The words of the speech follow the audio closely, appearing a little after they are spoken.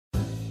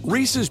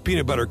Reese's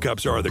Peanut Butter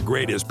Cups are the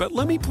greatest, but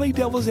let me play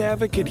devil's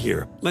advocate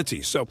here. Let's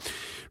see. So,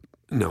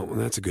 no,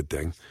 that's a good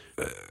thing.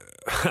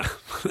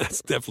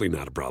 That's definitely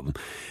not a problem.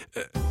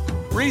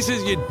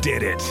 Reese's, you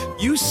did it.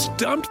 You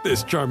stumped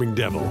this charming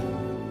devil.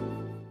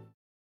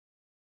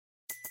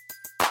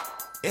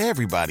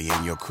 Everybody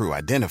in your crew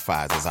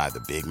identifies as either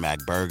Big Mac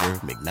Burger,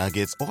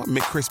 McNuggets, or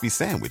McCrispy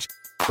Sandwich.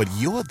 But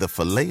you're the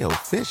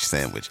Filet-O-Fish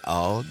Sandwich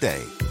all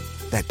day.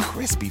 That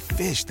crispy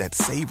fish, that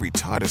savory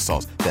tartar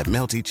sauce, that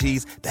melty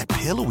cheese, that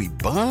pillowy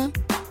bun.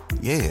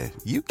 Yeah,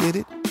 you get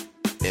it.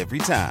 Every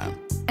time.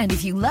 And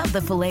if you love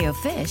the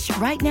Filet-O-Fish,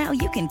 right now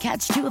you can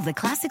catch two of the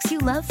classics you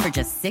love for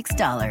just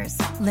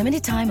 $6.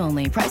 Limited time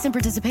only. Price and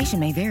participation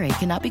may vary.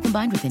 Cannot be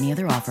combined with any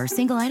other offer.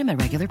 Single item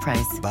at regular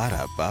price.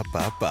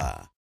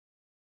 Ba-da-ba-ba-ba.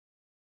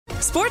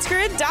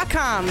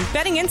 SportsGrid.com.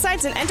 Betting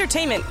insights and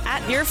entertainment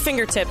at your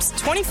fingertips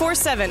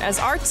 24/7 as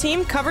our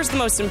team covers the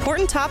most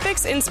important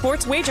topics in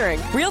sports wagering.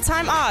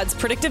 Real-time odds,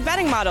 predictive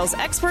betting models,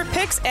 expert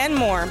picks, and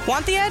more.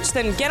 Want the edge?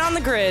 Then get on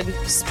the grid.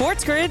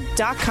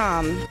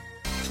 SportsGrid.com.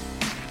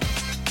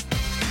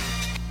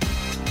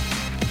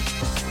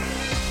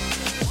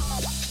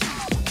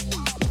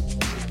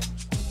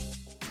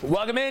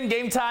 Welcome in.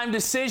 Game Time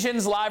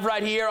Decisions live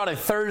right here on a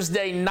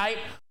Thursday night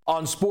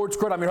on Sports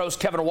Grid. I'm your host,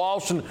 Kevin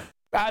Walsh, and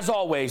as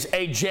always,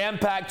 a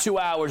jam-packed 2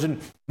 hours.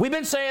 And we've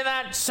been saying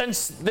that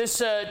since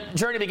this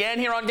journey began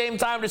here on Game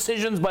Time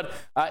Decisions, but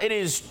it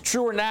is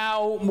truer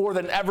now more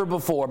than ever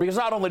before, because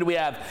not only do we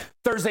have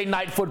Thursday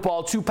night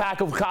football,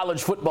 2-pack of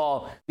college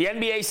football, the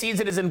NBA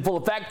season is in full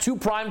effect, 2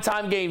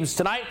 primetime games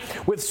tonight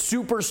with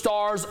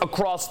superstars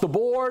across the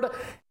board.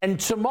 And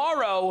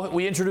tomorrow,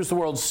 we introduce the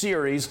World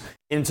Series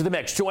into the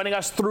mix. Joining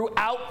us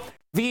throughout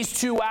these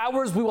 2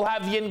 hours, we will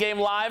have the in-game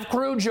live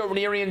crew, Joe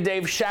Ranieri and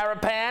Dave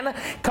Sharapan,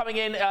 coming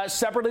in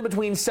separately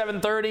between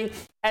 7:30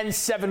 and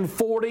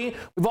 7:40.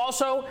 We've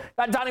also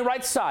got Donnie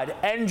Rightside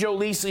and Joe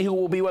Lisi, who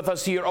will be with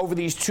us here over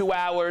these 2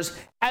 hours,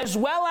 as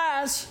well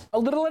as a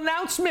little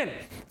announcement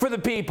for the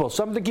people,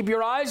 something to keep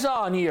your eyes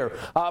on here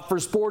for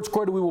Sports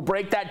Grid. We will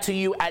break that to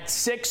you at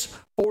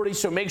 6:40,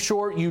 so make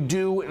sure you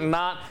do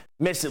not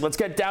miss it. Let's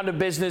get down to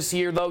business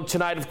here, though.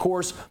 Tonight, of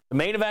course, the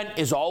main event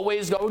is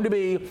always going to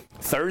be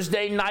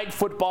Thursday night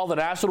football. The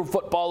National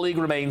Football League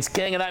remains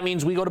king, and that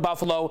means we go to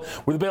Buffalo,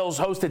 where the Bills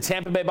host the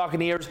Tampa Bay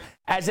Buccaneers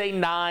as a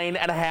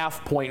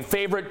 9.5-point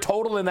favorite.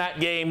 Total in that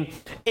game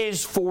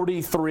is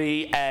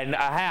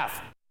 43.5.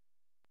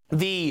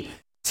 The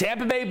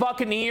Tampa Bay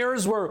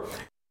Buccaneers were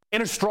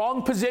in a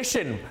strong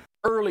position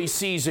early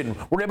season.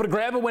 We're able to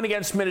grab a win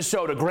against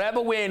Minnesota, grab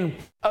a win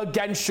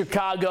against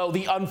Chicago.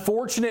 The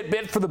unfortunate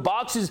bit for the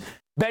Bucs has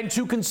been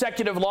 2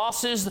 consecutive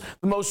losses,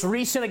 the most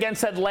recent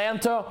against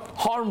Atlanta,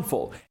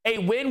 harmful. A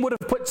win would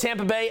have put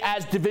Tampa Bay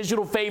as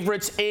divisional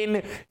favorites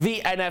in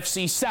the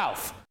NFC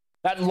South.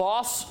 That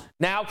loss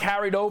now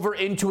carried over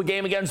into a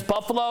game against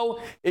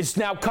Buffalo. It's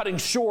now cutting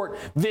short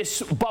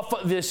this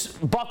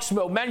Bucs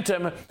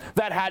momentum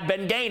that had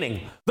been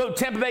gaining. Though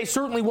Tampa Bay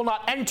certainly will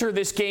not enter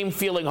this game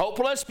feeling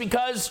hopeless,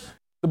 because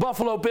the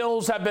Buffalo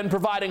Bills have been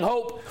providing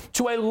hope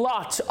to a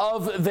lot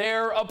of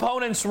their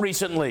opponents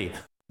recently.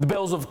 The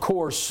Bills, of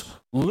course,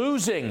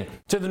 losing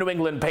to the New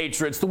England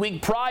Patriots the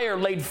week prior,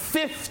 laid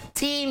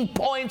 15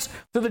 points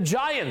to the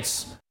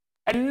Giants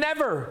and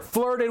never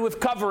flirted with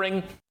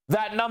covering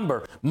that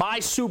number. My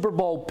Super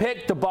Bowl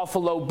pick, the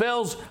Buffalo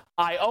Bills.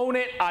 I own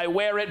it. I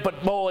wear it.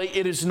 But boy,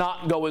 it is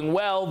not going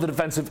well. The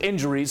defensive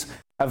injuries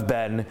have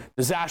been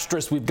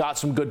disastrous. We've got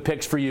some good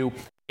picks for you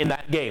in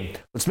that game.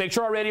 Let's make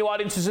sure our radio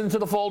audience is into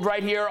the fold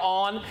right here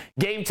on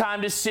Game Time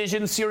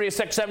Decisions, Sirius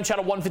XM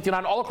Channel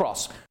 159, all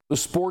across the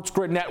Sports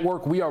Grid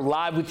Network. We are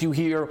live with you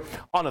here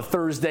on a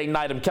Thursday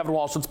night. I'm Kevin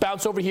Walsh. Let's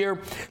bounce over here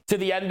to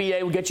the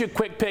NBA. We'll get you a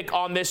quick pick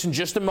on this in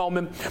just a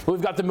moment. But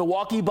we've got the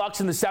Milwaukee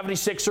Bucks and the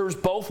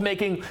 76ers both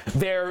making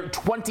their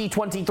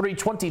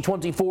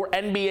 2023-2024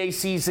 NBA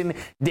season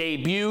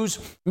debuts.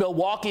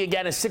 Milwaukee,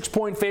 again, a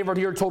 6-point favorite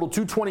here, total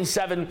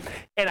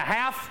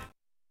 227.5.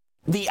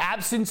 The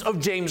absence of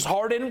James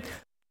Harden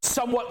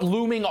somewhat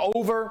looming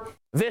over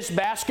this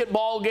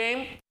basketball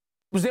game.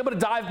 Was able to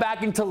dive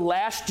back into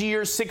last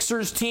year's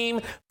Sixers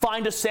team,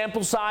 find a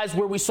sample size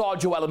where we saw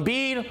Joel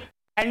Embiid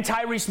and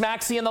Tyrese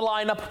Maxey in the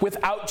lineup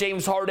without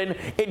James Harden.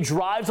 It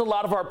drives a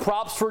lot of our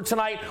props for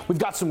tonight. We've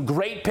got some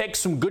great picks,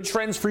 some good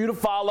trends for you to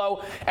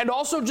follow, and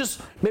also just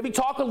maybe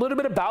talk a little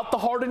bit about the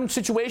Harden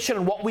situation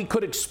and what we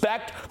could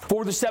expect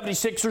for the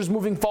 76ers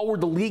moving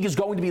forward. The league is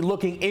going to be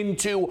looking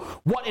into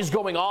what is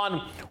going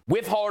on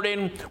with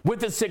Harden, with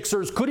the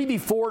Sixers. Could he be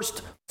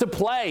forced to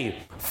play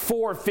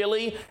for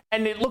Philly?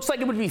 And it looks like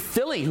it would be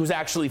Philly who's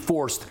actually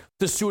forced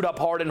to suit up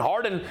Harden.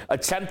 Harden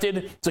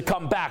attempted to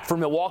come back for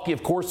Milwaukee,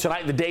 of course,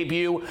 tonight, the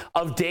debut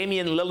of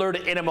Damian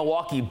Lillard in a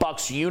Milwaukee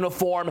Bucks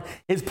uniform.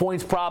 His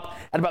points prop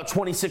at about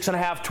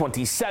 26.5,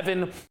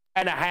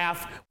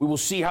 27.5. We will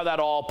see how that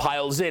all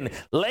piles in.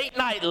 Late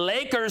night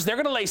Lakers, they're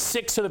going to lay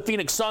 6 to the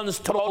Phoenix Suns,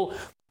 total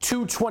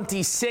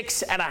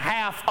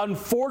 226.5.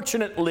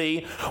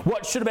 Unfortunately,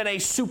 what should have been a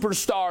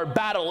superstar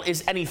battle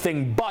is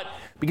anything but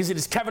because it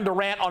is Kevin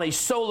Durant on a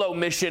solo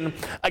mission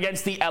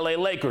against the LA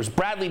Lakers.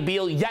 Bradley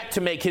Beal yet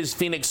to make his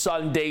Phoenix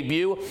Sun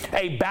debut.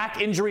 A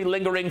back injury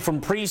lingering from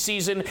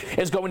preseason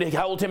is going to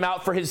hold him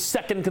out for his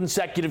second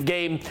consecutive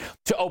game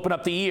to open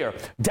up the year.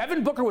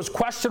 Devin Booker was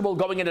questionable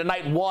going into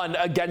night one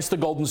against the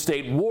Golden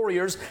State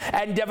Warriors,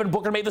 and Devin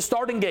Booker made the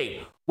starting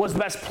gate. Was the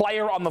best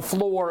player on the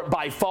floor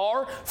by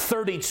far,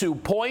 32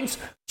 points,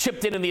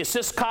 chipped in the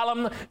assist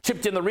column,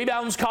 chipped in the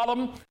rebounds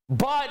column,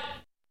 but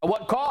at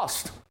what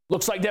cost?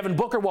 Looks like Devin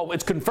Booker, well,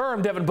 it's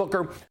confirmed Devin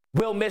Booker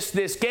will miss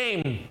this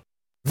game.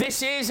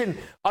 This is an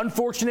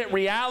unfortunate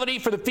reality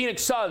for the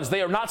Phoenix Suns.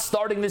 They are not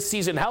starting this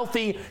season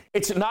healthy.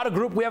 It's not a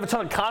group we have a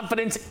ton of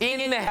confidence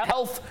in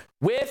health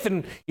with,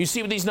 and you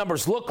see what these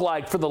numbers look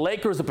like. For the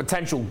Lakers, a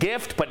potential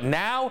gift, but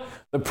now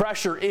the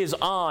pressure is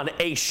on.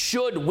 A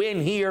should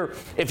win here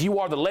if you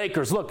are the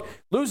Lakers. Look,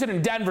 losing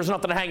in Denver is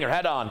nothing to hang your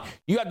head on.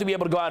 You have to be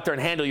able to go out there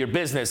and handle your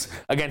business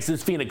against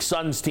this Phoenix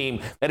Suns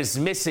team that is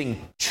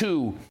missing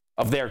two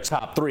of their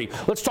top three.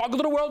 Let's talk a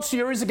little World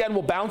Series. Again,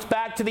 we'll bounce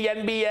back to the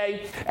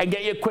NBA and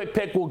get you a quick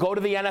pick. We'll go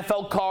to the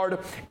NFL card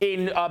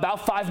in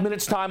about 5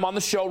 minutes time on the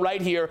show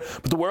right here.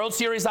 But the World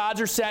Series odds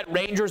are set.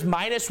 Rangers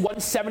minus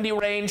 170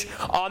 range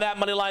on that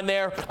money line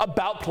there.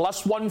 About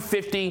plus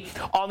 150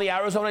 on the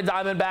Arizona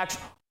Diamondbacks.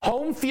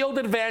 Home field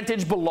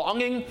advantage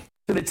belonging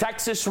to the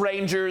Texas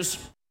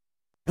Rangers,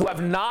 who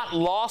have not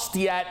lost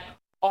yet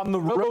on the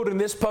road in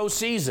this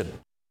postseason.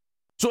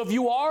 So if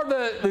you are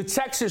the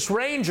Texas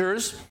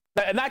Rangers,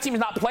 and that team has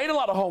not played a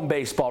lot of home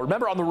baseball.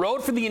 Remember, on the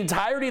road for the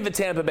entirety of the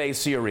Tampa Bay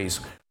series,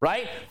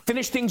 right?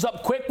 Finished things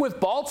up quick with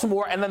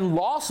Baltimore and then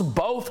lost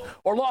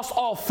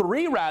all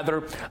three,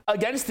 rather,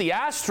 against the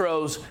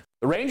Astros.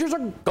 The Rangers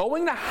are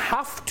going to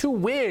have to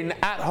win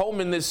at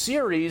home in this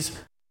series,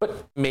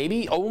 but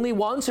maybe only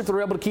once if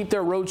they're able to keep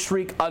their road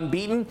streak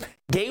unbeaten.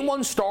 Game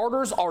one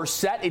starters are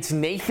set. It's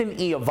Nathan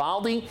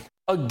Eovaldi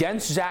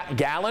against Zach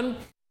Gallen.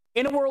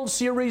 In a World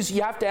Series,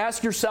 you have to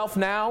ask yourself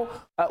now,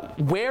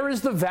 where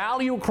is the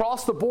value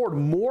across the board?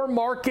 More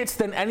markets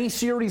than any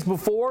series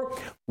before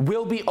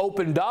will be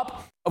opened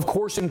up, of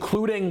course,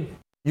 including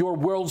your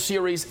World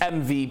Series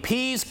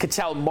MVPs.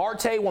 Ketel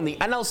Marte won the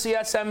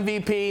NLCS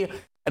MVP,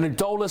 and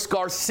Adolis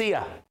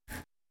Garcia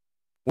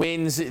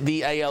wins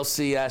the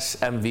ALCS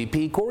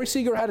MVP. Corey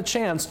Seager had a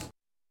chance.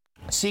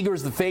 Seager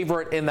is the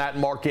favorite in that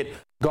market.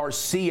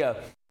 Garcia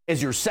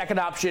is your second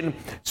option.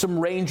 Some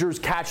Rangers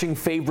catching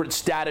favorite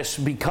status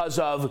because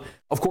of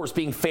course,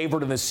 being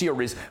favored in the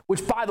series,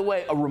 which, by the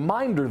way, a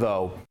reminder,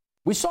 though,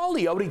 we saw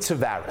Leody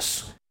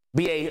Taveras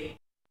be a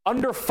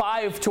under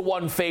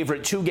 5-1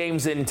 favorite 2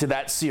 games into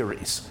that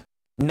series.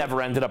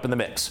 Never ended up in the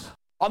mix.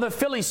 On the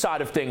Phillies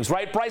side of things,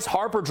 right, Bryce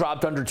Harper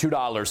dropped under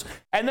 $2,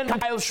 and then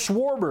Kyle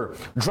Schwarber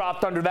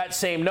dropped under that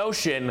same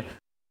notion.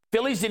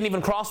 Phillies didn't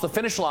even cross the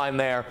finish line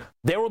there.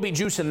 There will be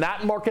juice in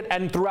that market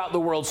and throughout the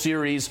World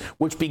Series,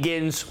 which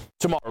begins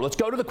tomorrow. Let's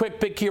go to the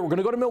quick pick here. We're going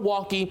to go to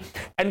Milwaukee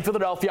and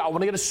Philadelphia. I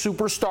want to get a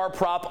superstar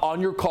prop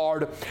on your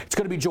card. It's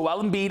going to be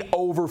Joel Embiid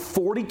over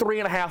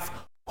 43.5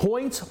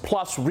 points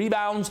plus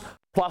rebounds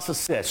plus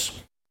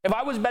assists. If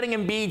I was betting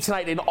Embiid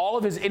tonight in all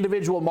of his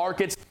individual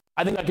markets,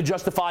 I think I could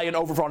justify an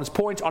over on his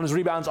points, on his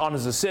rebounds, on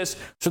his assists.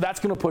 So that's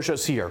going to push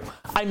us here.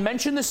 I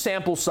mentioned the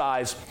sample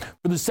size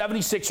for the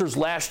 76ers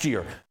last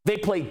year. They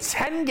played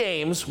 10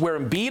 games where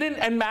Embiid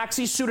and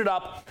Maxey suited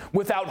up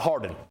without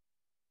Harden.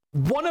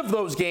 One of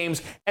those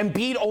games,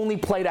 Embiid only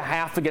played a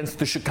half against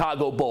the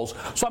Chicago Bulls.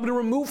 So I'm going to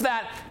remove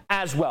that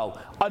as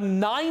well. A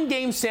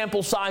 9-game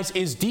sample size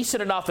is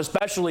decent enough,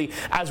 especially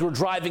as we're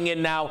driving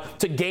in now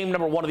to game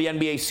number 1 of the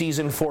NBA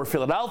season for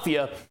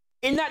Philadelphia.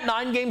 In that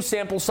 9-game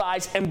sample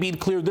size, Embiid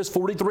cleared this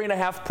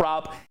 43.5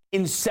 prop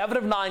in 7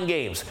 of 9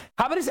 games.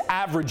 How about his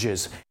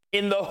averages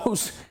in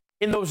those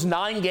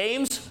 9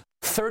 games?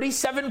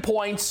 37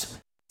 points,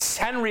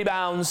 10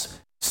 rebounds,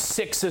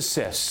 6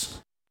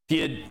 assists. If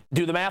you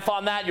do the math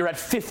on that, you're at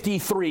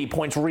 53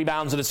 points,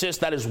 rebounds, and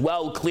assists. That is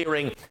well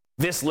clearing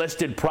this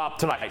listed prop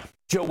tonight.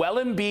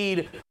 Joel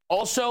Embiid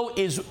also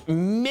is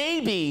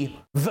maybe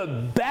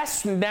the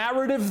best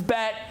narrative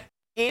bet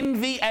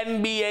in the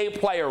NBA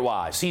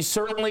player-wise. He's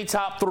certainly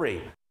top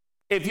 3.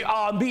 If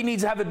Embiid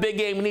needs to have a big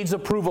game, he needs to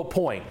prove a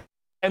point.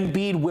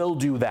 Embiid will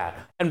do that.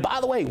 And by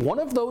the way, one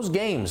of those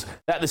games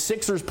that the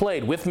Sixers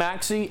played with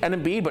Maxey and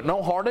Embiid, but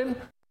no Harden,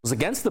 was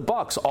against the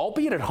Bucs,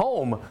 albeit at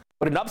home,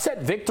 but an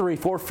upset victory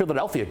for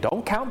Philadelphia.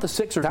 Don't count the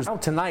Sixers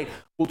out tonight.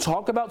 We'll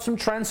talk about some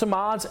trends, some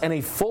odds, and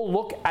a full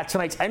look at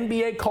tonight's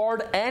NBA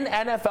card and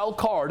NFL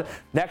card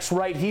next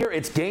right here.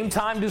 It's Game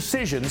Time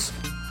Decisions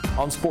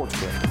on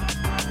SportsGrid.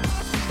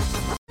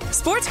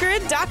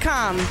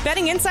 SportsGrid.com.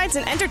 Betting insights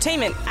and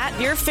entertainment at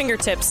your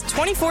fingertips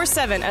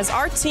 24/7 as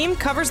our team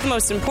covers the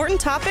most important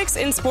topics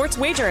in sports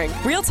wagering.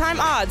 Real-time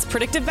odds,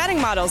 predictive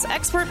betting models,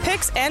 expert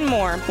picks, and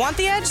more. Want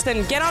the edge?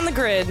 Then get on the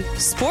grid.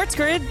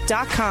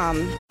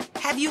 SportsGrid.com.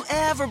 Have you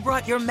ever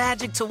brought your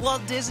magic to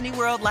Walt Disney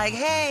World like,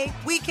 hey,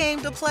 we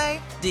came to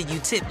play? Did you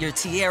tip your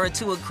tiara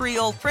to a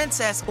Creole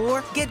princess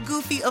or get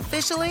goofy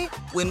officially?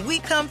 When we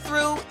come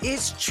through,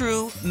 it's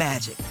true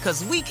magic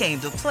because we came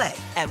to play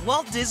at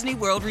Walt Disney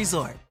World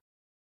Resort.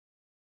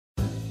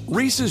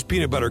 Reese's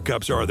Peanut Butter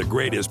Cups are the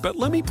greatest, but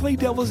let me play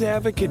devil's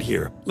advocate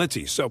here. Let's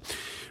see. So,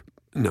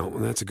 no,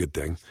 that's a good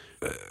thing.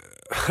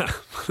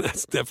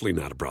 That's definitely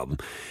not a problem.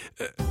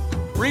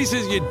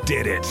 Reese's, you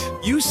did it.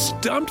 You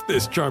stumped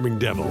this charming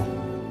devil.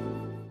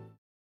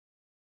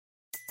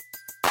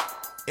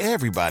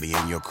 Everybody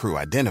in your crew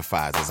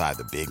identifies as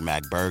either Big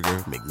Mac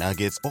Burger,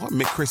 McNuggets, or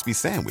McCrispy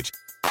Sandwich.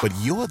 But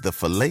you're the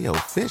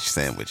Filet-O-Fish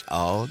Sandwich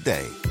all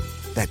day.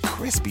 That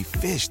crispy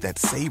fish, that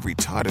savory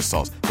tartar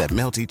sauce, that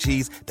melty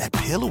cheese, that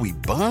pillowy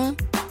bun.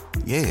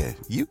 Yeah,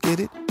 you get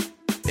it.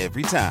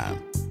 Every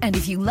time. And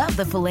if you love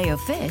the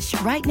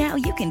Filet-O-Fish, right now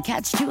you can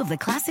catch two of the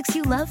classics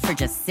you love for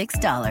just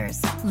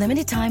 $6.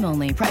 Limited time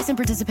only. Price and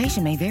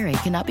participation may vary.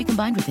 Cannot be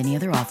combined with any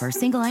other offer.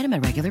 Single item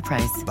at regular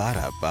price.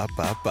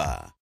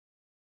 Ba-da-ba-ba-ba.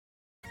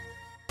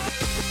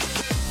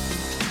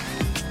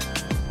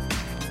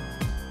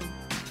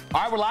 All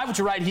right, we're live with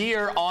you right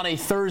here on a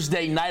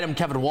Thursday night. I'm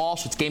Kevin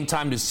Walsh. It's Game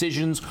Time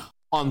Decisions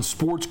on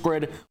Sports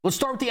Grid. Let's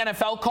start with the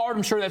NFL card.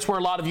 I'm sure that's where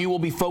a lot of you will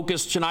be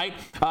focused tonight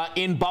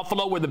in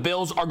Buffalo, where the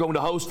Bills are going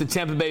to host the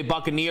Tampa Bay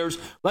Buccaneers.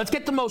 Let's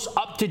get the most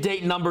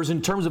up-to-date numbers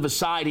in terms of a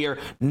side here.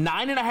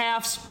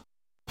 9.5s.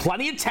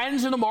 Plenty of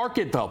 10s in the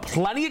market, though.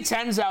 Plenty of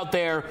 10s out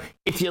there.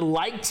 If you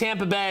like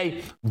Tampa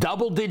Bay,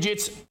 double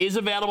digits is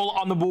available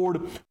on the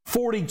board.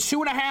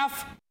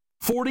 42.5.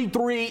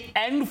 43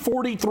 and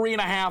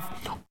 43.5,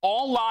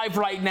 all live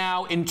right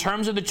now in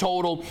terms of the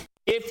total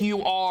if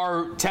you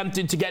are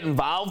tempted to get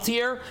involved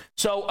here.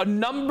 So a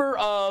number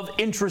of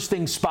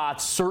interesting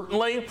spots,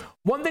 certainly.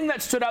 One thing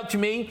that stood out to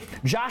me,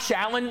 Josh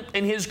Allen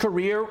in his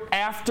career,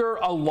 after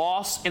a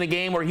loss in a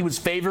game where he was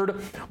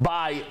favored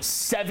by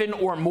 7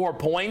 or more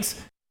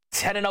points,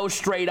 10-0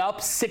 straight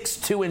up,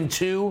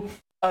 6-2-2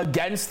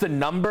 against the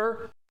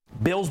number.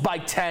 Bills by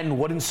 10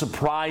 wouldn't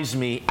surprise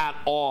me at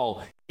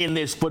all in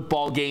this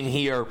football game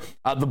here.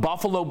 The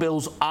Buffalo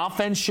Bills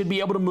offense should be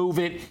able to move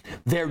it.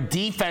 Their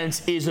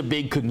defense is a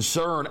big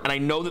concern, and I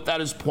know that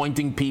is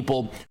pointing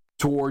people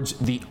towards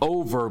the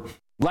over.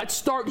 Let's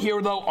start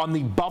here, though, on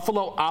the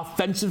Buffalo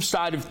offensive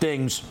side of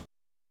things.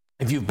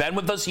 If you've been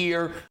with us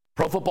here,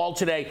 Pro Football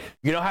Today,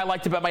 you know how I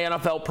like to bet my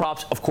NFL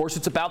props. Of course,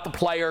 it's about the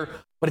player,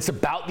 but it's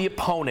about the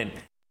opponent.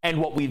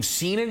 And what we've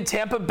seen in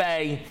Tampa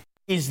Bay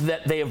is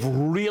that they have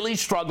really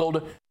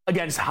struggled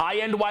against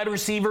high-end wide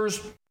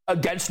receivers,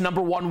 against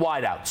number one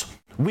wideouts.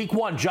 Week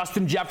 1,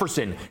 Justin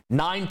Jefferson,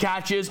 9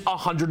 catches,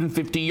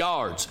 150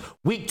 yards.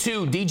 Week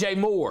 2, DJ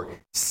Moore,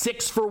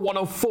 6 for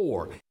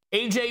 104.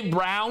 A.J.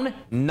 Brown,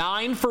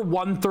 9 for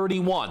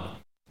 131.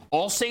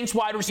 All Saints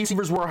wide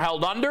receivers were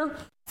held under.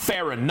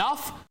 Fair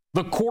enough.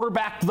 The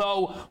quarterback,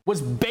 though,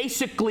 was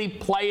basically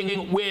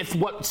playing with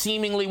what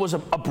seemingly was a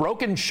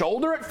broken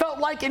shoulder, it felt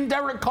like, in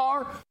Derek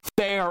Carr.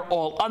 Fair,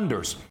 all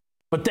unders.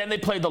 But then they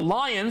played the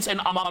Lions, and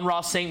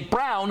Amon-Ra St.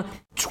 Brown,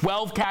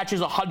 12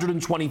 catches,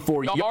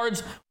 124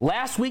 yards.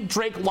 Last week,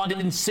 Drake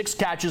London, 6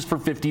 catches for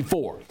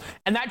 54.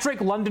 And that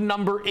Drake London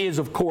number is,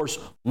 of course,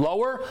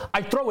 lower.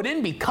 I throw it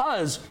in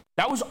because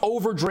that was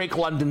over Drake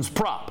London's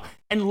prop.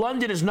 And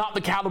London is not the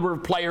caliber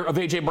of player of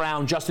A.J.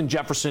 Brown, Justin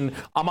Jefferson,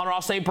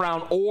 Amon-Ra St.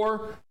 Brown,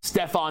 or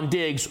Stephon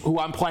Diggs, who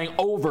I'm playing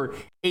over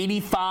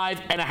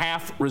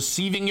 85.5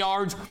 receiving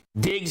yards.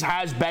 Diggs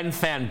has been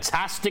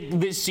fantastic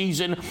this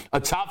season. A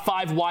top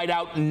 5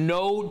 wideout,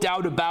 no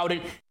doubt about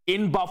it,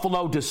 in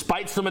Buffalo,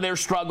 despite some of their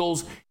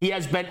struggles. He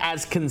has been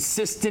as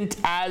consistent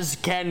as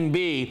can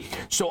be.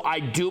 So I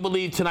do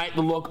believe tonight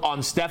the look on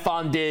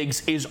Stephon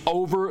Diggs is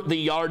over the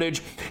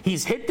yardage.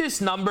 He's hit this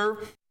number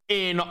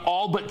in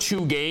all but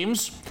 2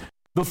 games.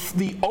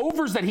 The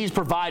overs that he's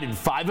provided,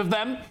 5 of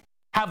them,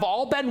 have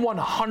all been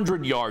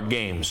 100-yard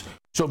games.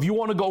 So if you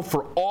want to go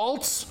for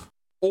alts,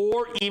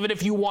 or even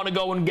if you want to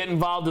go and get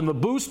involved in the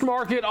boost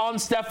market on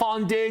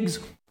Stephon Diggs,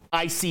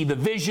 I see the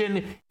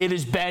vision. It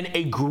has been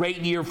a great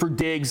year for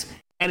Diggs,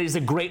 and it is a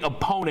great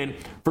opponent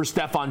for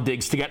Stephon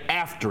Diggs to get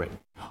after it.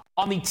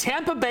 On the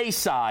Tampa Bay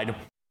side,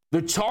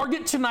 the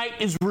target tonight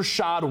is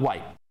Rachaad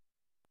White.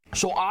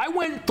 So I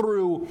went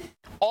through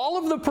all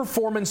of the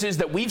performances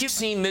that we've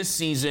seen this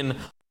season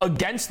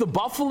against the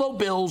Buffalo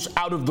Bills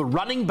out of the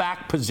running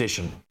back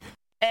position.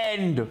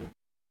 And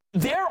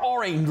there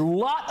are a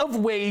lot of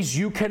ways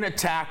you can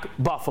attack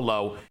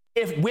Buffalo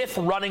with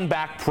running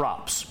back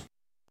props.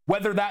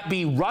 Whether that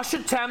be rush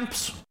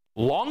attempts,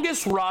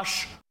 longest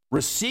rush,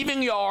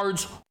 receiving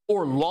yards,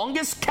 or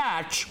longest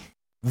catch,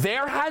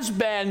 there has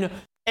been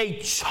a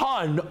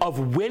ton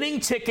of winning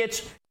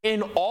tickets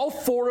in all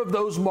 4 of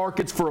those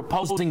markets for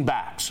opposing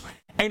backs.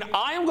 And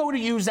I am going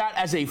to use that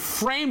as a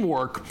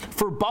framework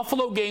for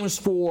Buffalo games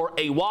for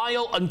a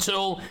while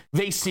until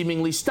they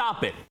seemingly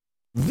stop it.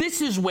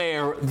 This is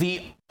where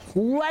the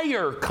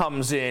player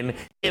comes in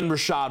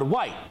Rachaad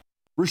White.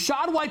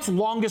 Rachaad White's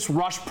longest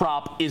rush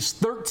prop is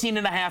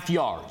 13.5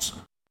 yards.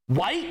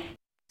 White,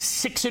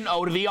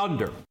 6-0 to the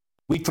under.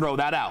 We throw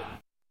that out.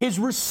 His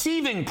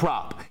receiving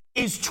prop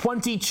is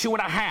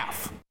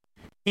 22.5.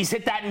 He's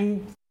hit that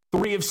in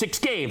 3 of 6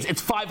 games.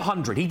 It's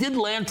 500. He did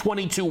land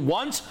 22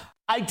 once.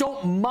 I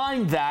don't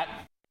mind that,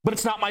 but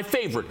it's not my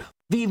favorite.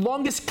 The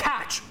longest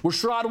catch,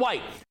 Rachaad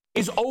White,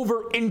 is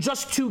over in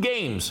just 2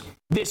 games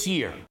this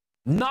year.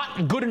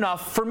 Not good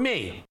enough for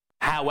me.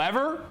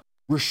 However,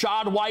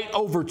 Rachaad White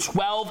over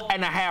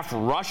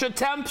 12.5 rush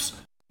attempts.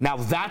 Now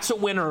that's a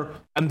winner,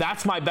 and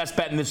that's my best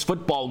bet in this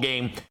football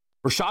game.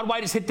 Rachaad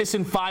White has hit this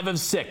in 5 of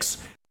 6.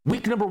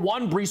 Week number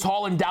 1, Breece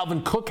Hall and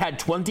Dalvin Cook had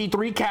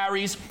 23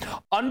 carries.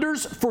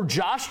 Unders for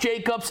Josh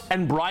Jacobs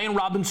and Brian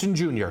Robinson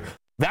Jr.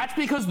 That's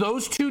because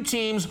those 2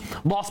 teams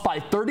lost by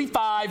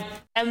 35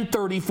 and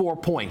 34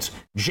 points.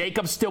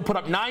 Jacobs still put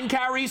up 9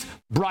 carries.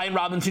 Brian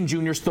Robinson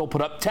Jr. still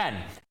put up 10.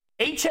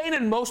 A-Chain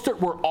and Mostert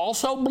were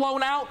also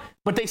blown out,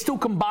 but they still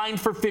combined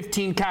for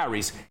 15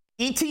 carries.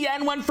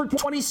 ETN went for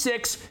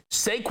 26,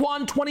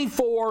 Saquon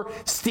 24,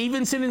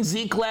 Stevenson and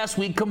Zeke last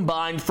week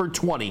combined for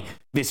 20.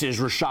 This is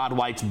Rachaad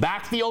White's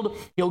backfield.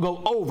 He'll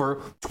go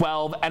over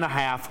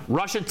 12.5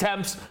 rush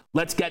attempts.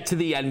 Let's get to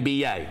the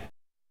NBA.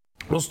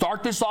 We'll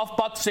start this off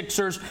Bucs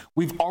Sixers.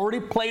 We've already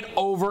played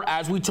over,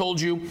 as we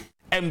told you,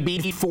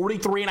 Embiid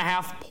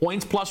 43.5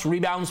 points plus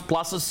rebounds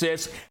plus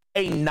assists.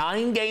 A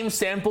 9-game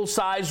sample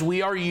size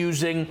we are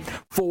using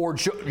for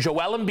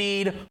Joel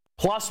Embiid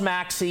plus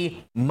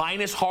Maxey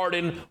minus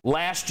Harden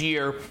last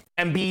year.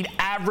 Embiid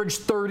averaged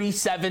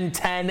 37,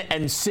 10,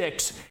 and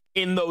 6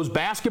 in those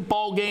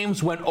basketball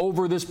games, went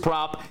over this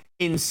prop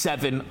in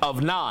 7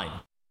 of 9.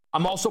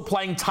 I'm also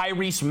playing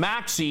Tyrese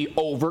Maxey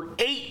over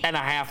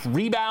 8.5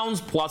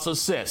 rebounds plus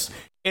assists.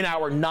 In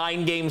our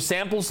 9-game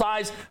sample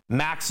size,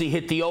 Maxey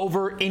hit the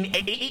over in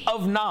 8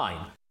 of 9.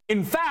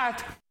 In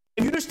fact,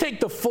 if you just take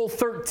the full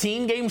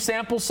 13-game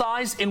sample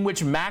size in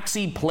which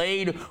Maxey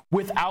played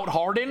without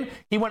Harden,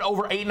 he went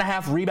over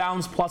 8.5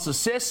 rebounds plus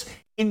assists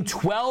in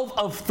 12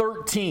 of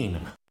 13.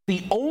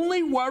 The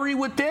only worry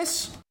with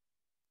this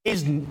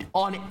is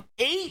on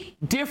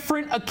 8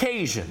 different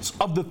occasions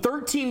of the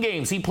 13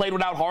 games he played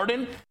without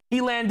Harden, he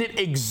landed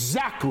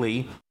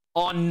exactly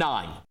on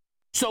 9.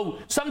 So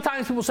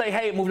sometimes people say,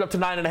 hey, it moved up to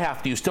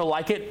 9.5. Do you still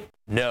like it?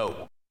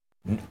 No.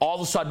 All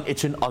of a sudden,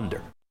 it's an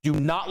under. Do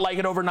not like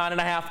it over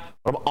 9.5,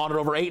 but I'm on it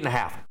over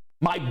 8.5.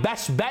 My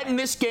best bet in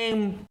this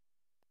game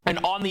and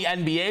on the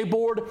NBA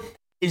board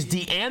is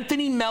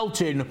DeAnthony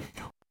Melton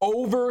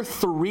over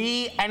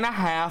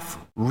 3.5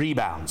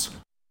 rebounds.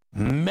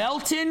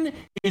 Melton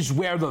is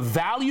where the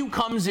value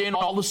comes in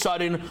all of a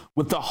sudden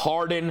with the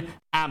Harden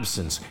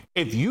absence.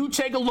 If you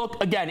take a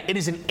look, again, it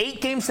is an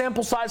 8-game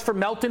sample size for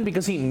Melton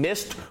because he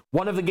missed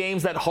one of the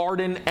games that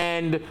Harden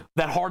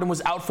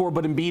was out for,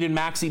 but Embiid and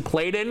Maxey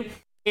played in.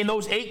 In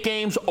those 8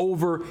 games,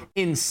 over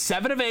in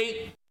 7 of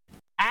 8,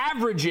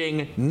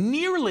 averaging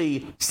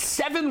nearly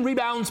 7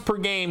 rebounds per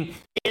game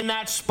in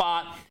that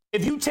spot.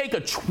 If you take a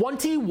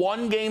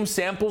 21-game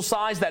sample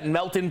size that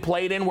Melton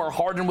played in where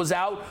Harden was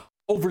out,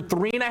 over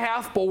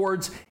 3.5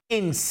 boards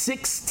in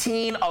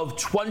 16 of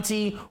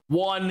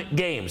 21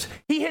 games.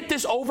 He hit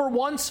this over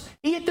once.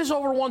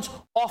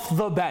 Off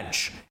the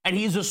bench. And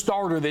he's a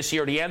starter this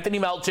year. DeAnthony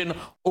Melton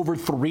over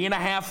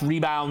 3.5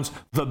 rebounds.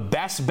 The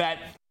best bet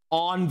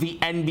on the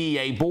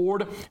NBA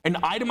board. An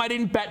item I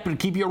didn't bet, but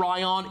keep your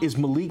eye on, is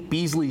Malik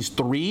Beasley's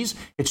threes.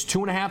 It's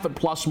 2.5 at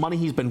plus money.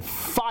 He's been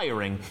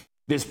firing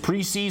this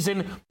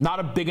preseason. Not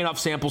a big enough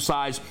sample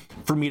size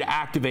for me to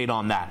activate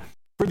on that.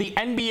 For the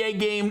NBA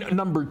game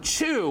number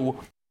 2,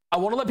 I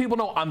want to let people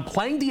know I'm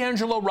playing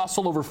D'Angelo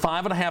Russell over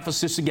 5.5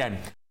 assists again.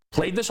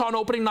 Played this on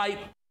opening night,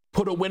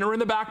 put a winner in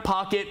the back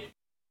pocket.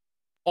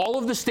 All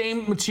of the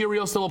same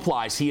material still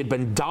applies. He had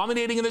been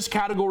dominating in this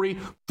category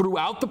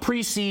throughout the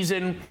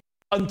preseason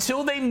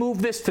until they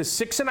move this to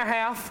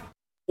 6.5,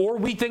 or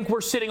we think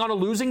we're sitting on a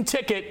losing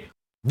ticket.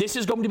 This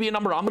is going to be a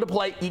number I'm going to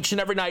play each and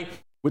every night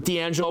with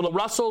D'Angelo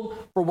Russell.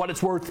 For what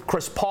it's worth,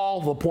 Chris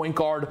Paul, the point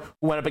guard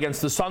who went up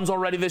against the Suns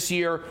already this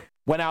year,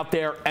 went out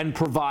there and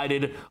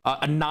provided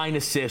a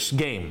 9-assist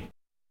game.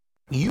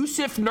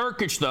 Yusuf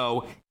Nurkic,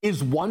 though,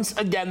 is once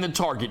again the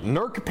target.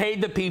 Nurk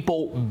paid the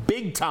people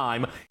big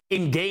time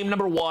in game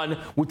number 1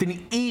 with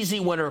an easy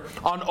winner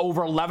on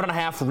over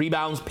 11.5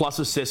 rebounds plus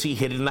assists. He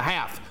hit it in the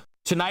half.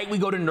 Tonight we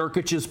go to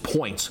Nurkic's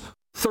points.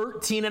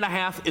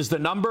 13.5 is the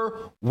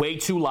number, way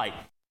too light.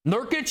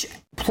 Nurkic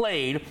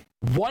played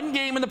 1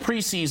 game in the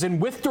preseason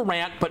with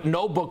Durant, but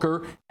no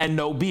Booker and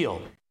no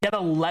Beal. He had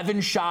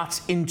 11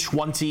 shots in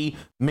 20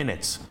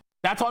 minutes.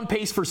 That's on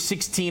pace for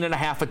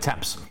 16.5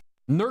 attempts.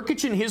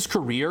 Nurkic in his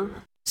career,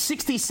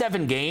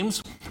 67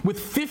 games with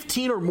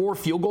 15 or more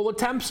field goal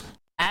attempts,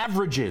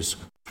 averages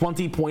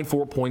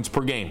 20.4 points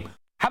per game.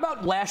 How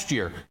about last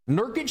year?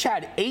 Nurkic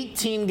had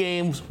 18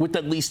 games with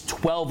at least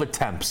 12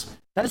 attempts.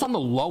 That is on the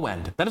low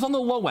end.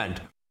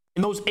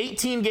 In those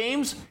 18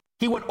 games,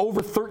 he went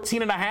over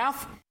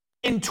 13.5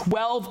 in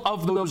 12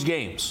 of those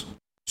games.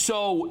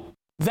 So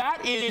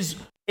that is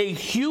a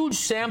huge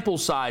sample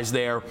size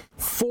there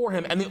for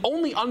him. And the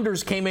only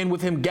unders came in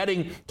with him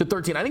getting to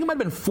 13. I think it might have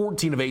been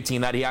 14 of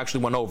 18 that he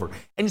actually went over.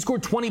 And he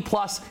scored 20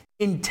 plus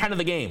in 10 of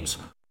the games.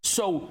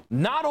 So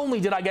not only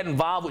did I get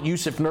involved with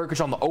Yusuf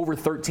Nurkic on the over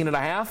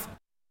 13.5,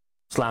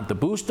 slammed the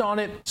boost on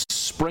it,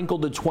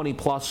 sprinkled the 20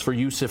 plus for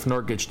Yusuf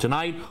Nurkic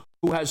tonight.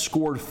 who has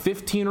scored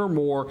 15 or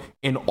more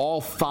in all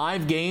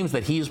 5 games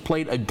that he has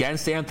played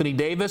against Anthony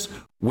Davis,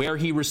 where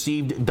he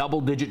received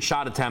double-digit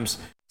shot attempts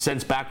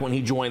since back when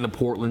he joined the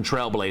Portland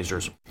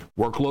Trailblazers.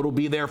 Workload will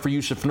be there for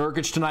Yusuf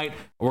Nurkic tonight,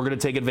 and we're going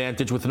to take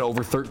advantage with an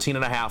over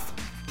 13.5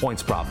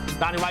 points prop.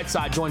 Donnie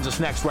Rightside joins us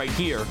next right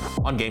here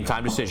on Game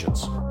Time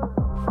Decisions.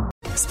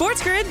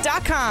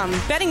 SportsGrid.com.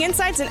 Betting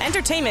insights and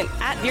entertainment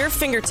at your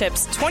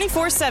fingertips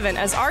 24/7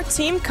 as our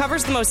team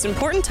covers the most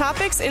important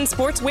topics in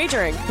sports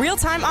wagering.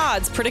 Real-time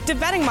odds, predictive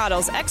betting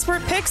models,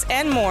 expert picks,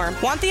 and more.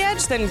 Want the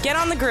edge? Then get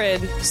on the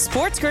grid.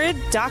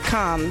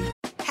 SportsGrid.com.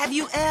 Have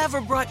you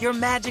ever brought your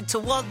magic to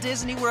Walt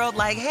Disney World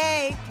like,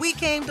 hey, we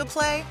came to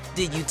play?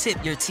 Did you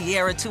tip your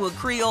tiara to a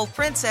Creole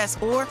princess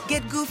or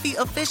get goofy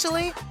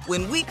officially?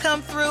 When we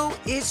come through,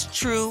 it's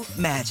true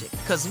magic,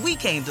 because we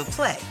came to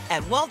play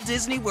at Walt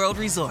Disney World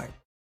Resort.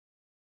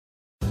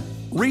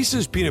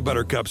 Reese's peanut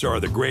butter cups are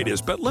the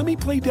greatest, but let me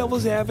play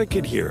devil's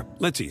advocate here.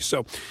 Let's see.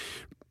 So,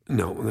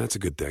 no, that's a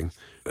good thing.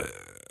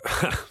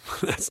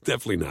 That's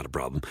definitely not a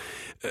problem.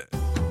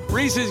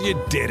 Reese's,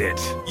 you did it.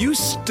 You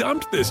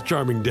stumped this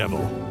charming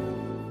devil.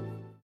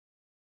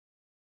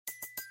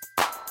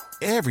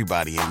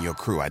 Everybody in your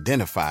crew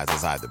identifies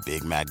as either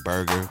Big Mac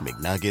Burger,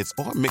 McNuggets,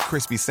 or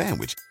McCrispy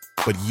Sandwich.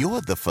 But you're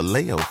the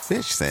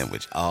Filet-O-Fish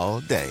Sandwich all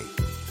day.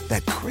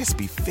 That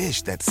crispy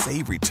fish, that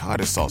savory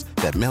tartar sauce,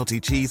 that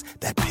melty cheese,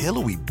 that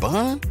pillowy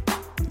bun.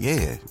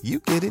 Yeah, you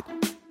get it.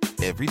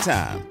 Every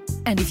time.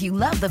 And if you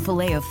love the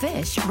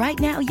Filet-O-Fish, right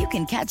now you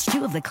can catch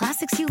 2 of the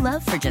classics you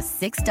love for just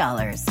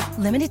 $6.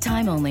 Limited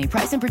time only.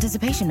 Price and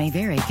participation may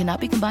vary. Cannot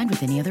be combined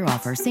with any other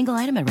offer. Single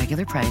item at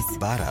regular price.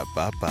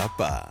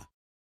 Ba-da-ba-ba-ba.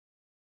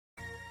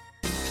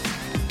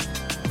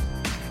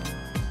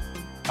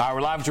 All right,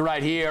 we're live to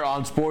right here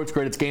on Sports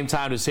Grid. It's Game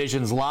Time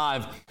Decisions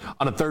live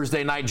on a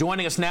Thursday night.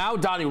 Joining us now,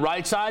 Donnie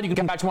Rightside. You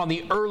can catch him on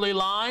the early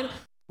line.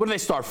 When do they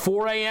start?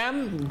 4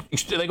 a.m.?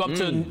 They go up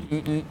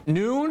to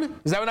noon?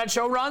 Is that when that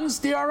show runs,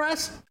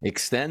 DRS?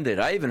 Extended.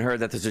 I even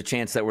heard that there's a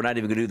chance that we're not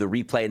even going to do the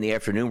replay in the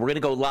afternoon. We're going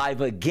to go live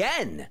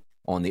again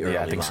on the early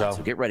line. I think so.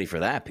 So get ready for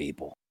that,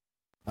 people.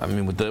 I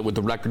mean, with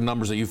the record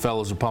numbers that you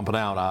fellas are pumping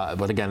out.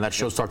 But again, that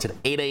show starts at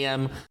 8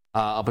 a.m.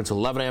 Up until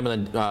 11 a.m.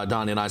 And then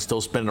Donnie and I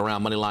still spinning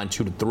around money line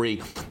 2 to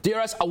 3.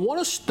 DRS, I want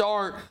to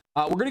start.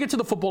 We're going to get to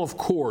the football, of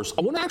course.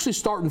 I want to actually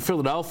start in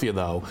Philadelphia,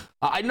 though.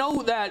 I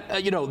know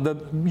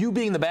that you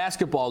being the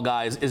basketball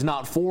guy is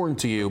not foreign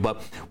to you,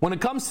 but when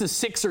it comes to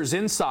Sixers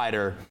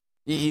insider,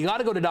 you got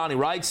to go to Donnie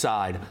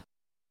Rightside.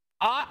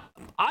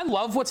 I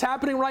love what's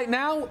happening right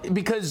now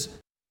because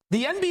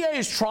the NBA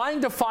is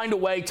trying to find a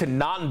way to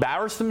not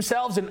embarrass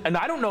themselves, and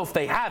I don't know if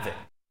they have it.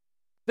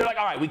 They're like,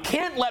 all right, we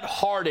can't let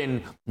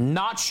Harden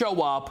not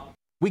show up.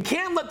 We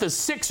can't let the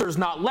Sixers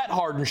not let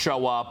Harden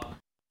show up.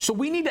 So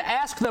we need to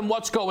ask them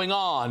what's going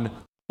on.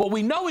 Well,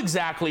 we know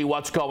exactly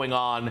what's going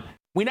on.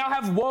 We now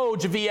have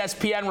Woj of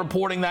ESPN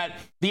reporting that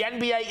the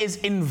NBA is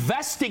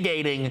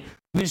investigating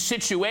this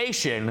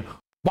situation.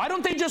 Why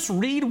don't they just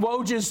read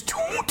Woj's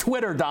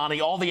Twitter,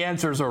 Donnie? All the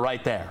answers are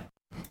right there.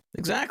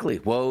 Exactly.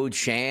 Woj,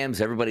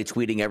 Shams, everybody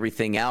tweeting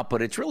everything out,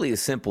 but it's really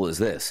as simple as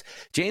this.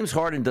 James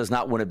Harden does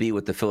not want to be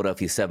with the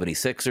Philadelphia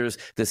 76ers.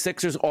 The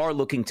Sixers are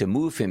looking to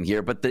move him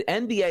here, but the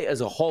NBA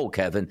as a whole,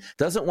 Kevin,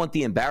 doesn't want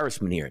the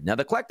embarrassment here. Now,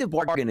 the collective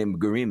bargaining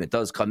agreement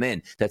does come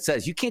in that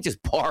says you can't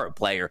just bar a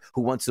player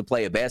who wants to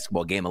play a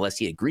basketball game unless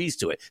he agrees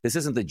to it. This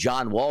isn't the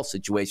John Wall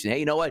situation. Hey,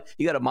 you know what?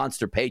 You got a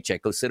monster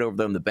paycheck. Go sit over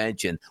there on the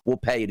bench and we'll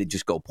pay you to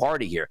just go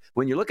party here.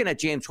 When you're looking at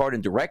James Harden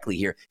directly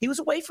here, he was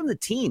away from the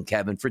team,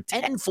 Kevin, for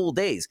 10 full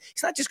days.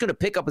 He's not just going to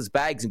pick up his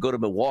bags and go to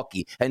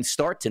Milwaukee and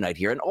start tonight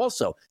here. And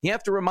also, you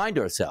have to remind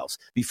ourselves,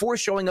 before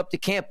showing up to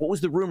camp, what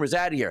was the rumors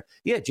out of here?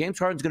 Yeah, James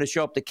Harden's going to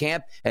show up to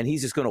camp, and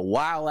he's just going to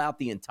while out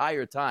the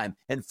entire time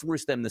and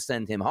force them to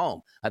send him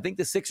home. I think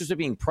the Sixers are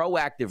being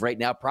proactive right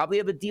now, probably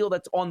have a deal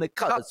that's on the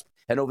cusp.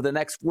 And over the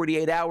next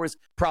 48 hours,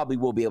 probably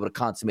will be able to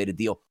consummate a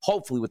deal,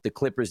 hopefully with the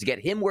Clippers to get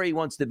him where he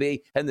wants to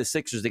be and the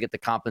Sixers to get the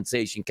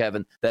compensation,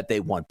 Kevin, that they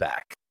want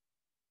back.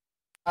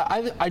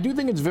 I do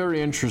think it's very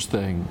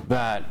interesting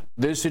that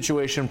this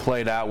situation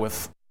played out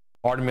with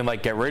Harden being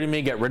like, get rid of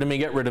me, get rid of me,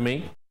 get rid of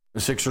me. The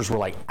Sixers were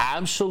like,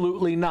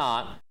 absolutely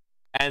not.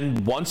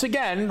 And once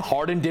again,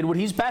 Harden did what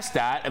he's best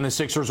at, and the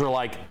Sixers were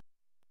like,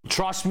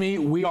 trust me,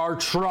 we are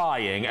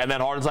trying. And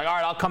then Harden's like, all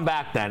right, I'll come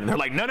back then. And they're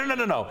like,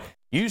 no.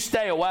 You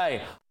stay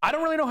away. I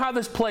don't really know how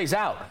this plays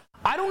out.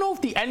 I don't know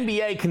if the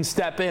NBA can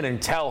step in and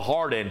tell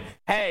Harden,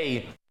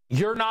 hey,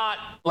 you're not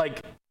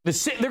like...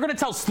 They're going to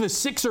tell the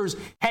Sixers,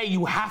 hey,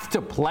 you have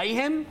to play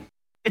him?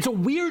 It's a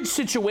weird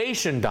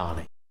situation,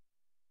 Donnie.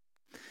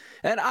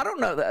 And I don't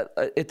know that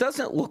it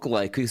doesn't look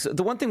like, because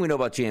the one thing we know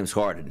about James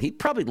Harden, he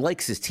probably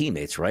likes his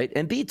teammates, right?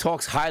 And B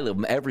talks highly of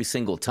them every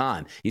single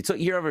time. You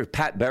hear over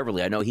Pat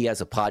Beverly, I know he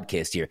has a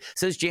podcast here,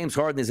 says James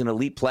Harden is an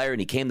elite player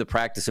and he came to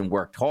practice and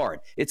worked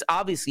hard. It's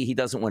obviously he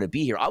doesn't want to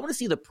be here. I want to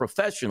see the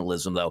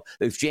professionalism, though,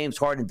 if James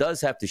Harden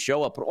does have to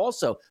show up. But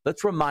also,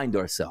 let's remind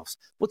ourselves,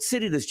 what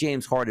city does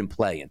James Harden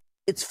play in?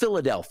 It's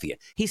Philadelphia.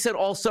 He said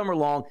all summer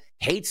long,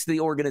 hates the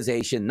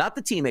organization, not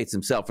the teammates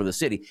himself or the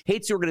city,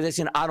 hates the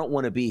organization. I don't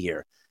want to be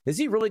here. Is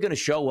he really going to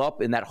show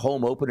up in that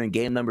home opener in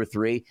game number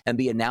 3 and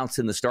be announced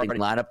in the starting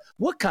lineup?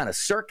 What kind of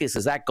circus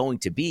is that going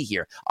to be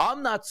here?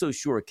 I'm not so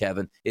sure,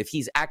 Kevin, if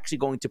he's actually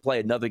going to play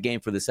another game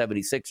for the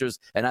 76ers,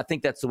 and I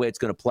think that's the way it's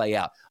going to play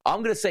out.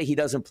 I'm going to say he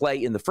doesn't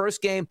play in the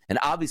first game and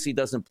obviously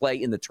doesn't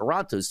play in the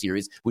Toronto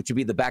series, which would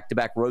be the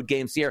back-to-back road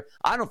games here.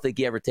 I don't think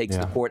he ever takes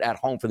the court at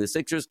home for the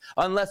Sixers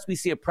unless we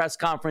see a press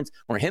conference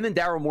where him and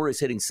Daryl Morey is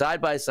hitting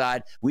side by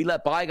side. We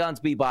let bygones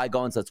be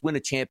bygones. Let's win a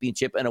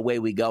championship, and away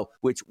we go,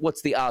 which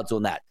what's the odds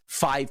on that?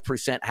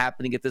 5%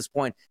 happening at this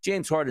point.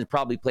 James Harden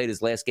probably played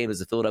his last game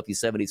as a Philadelphia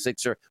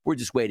 76er. We're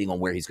just waiting on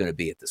where he's going to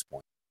be at this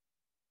point.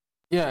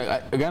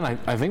 Yeah,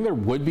 I think there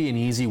would be an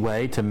easy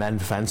way to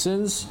mend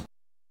fences,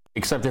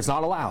 except it's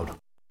not allowed.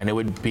 And it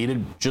would be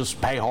to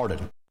just pay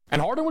Harden.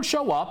 And Harden would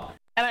show up.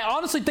 And I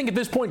honestly think at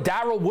this point,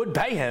 Daryl would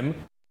pay him.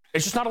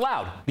 It's just not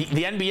allowed. The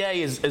NBA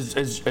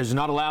is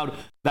not allowed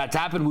that to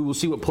happen. We will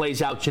see what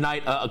plays out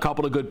tonight. A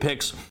couple of good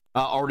picks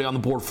already on the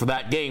board for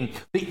that game.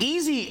 The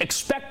easy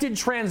expected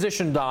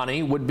transition,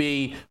 Donnie, would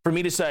be for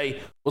me to say,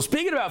 well,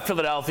 speaking about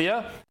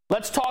Philadelphia,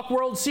 let's talk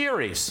World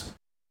Series.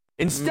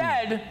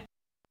 Instead,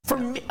 for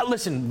me,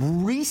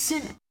 listen,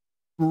 recent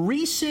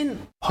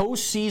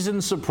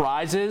postseason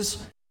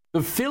surprises,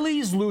 the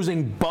Phillies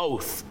losing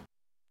both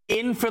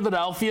in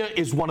Philadelphia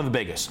is one of the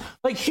biggest.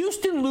 Like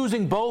Houston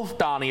losing both,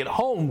 Donnie, at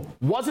home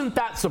wasn't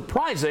that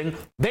surprising.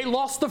 They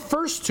lost the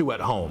first 2 at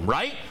home,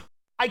 right?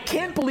 I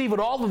can't believe with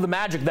all of the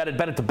magic that had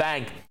been at the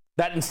bank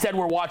that instead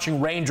we're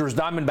watching Rangers,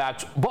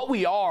 Diamondbacks, but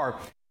we are.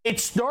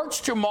 It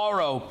starts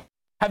tomorrow.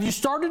 Have you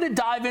started to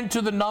dive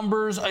into the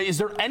numbers? Is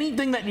there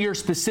anything that you're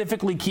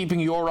specifically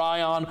keeping your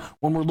eye on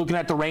when we're looking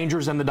at the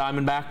Rangers and the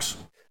Diamondbacks?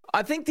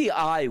 I think the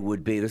eye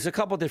would be, there's a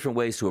couple different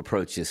ways to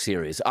approach this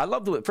series. I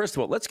love the way, first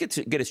of all, let's get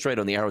it straight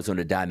on the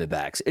Arizona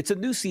Diamondbacks. It's a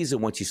new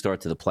season once you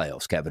start to the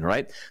playoffs, Kevin,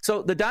 right?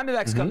 So the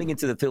Diamondbacks coming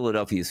into the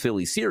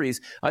Phillies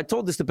series, I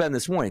told this to Ben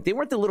this morning, they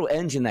weren't the little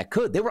engine that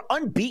could. They were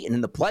unbeaten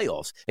in the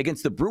playoffs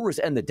against the Brewers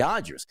and the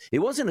Dodgers. It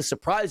wasn't a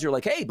surprise. You're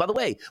like, hey, by the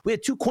way, we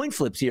had 2 coin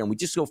flips here and we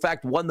just so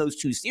fact won those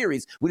 2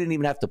 series. We didn't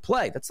even have to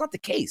play. That's not the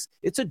case.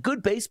 It's a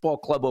good baseball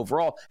club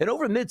overall. And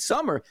over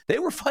midsummer, they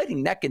were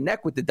fighting neck and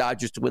neck with the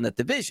Dodgers to win that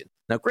division.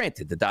 Now,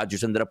 granted, the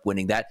Dodgers ended up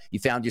winning that. You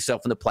found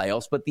yourself in the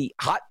playoffs, but the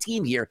hot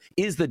team here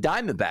is the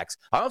Diamondbacks.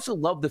 I also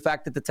love the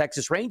fact that the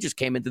Texas Rangers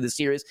came into the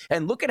series,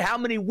 and look at how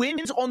many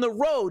wins on the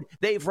road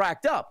they've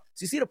racked up.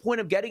 So you see the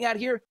point I'm getting at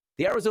here?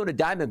 The Arizona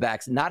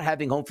Diamondbacks not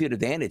having home field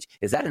advantage,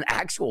 is that an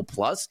actual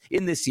plus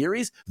in this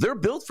series? They're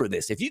built for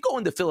this. If you go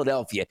into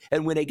Philadelphia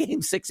and win a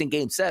Game 6 and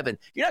Game 7,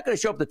 you're not going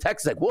to show up to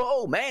Texas like,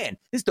 whoa, man,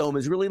 this dome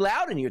is really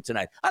loud in here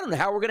tonight. I don't know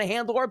how we're going to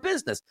handle our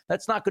business.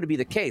 That's not going to be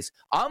the case.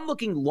 I'm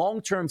looking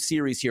long-term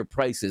series here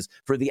prices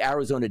for the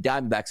Arizona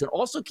Diamondbacks. And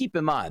also keep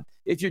in mind,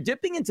 if you're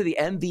dipping into the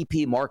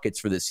MVP markets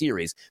for this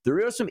series,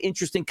 there are some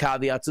interesting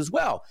caveats as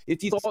well.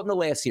 If you thought in the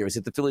last series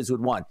that the Phillies would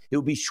win, it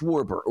would be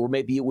Schwarber or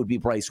maybe it would be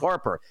Bryce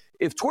Harper.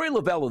 If Torey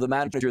Lovullo, the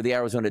manager of the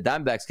Arizona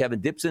Diamondbacks, Kevin,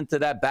 dips into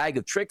that bag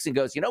of tricks and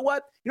goes, you know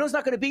what? You know who's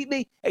not going to beat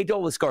me?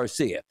 Adolis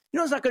Garcia. You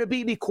know who's not going to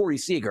beat me? Corey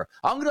Seager.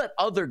 I'm going to let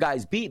other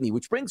guys beat me,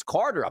 which brings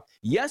Carter up.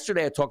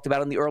 Yesterday, I talked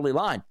about on the early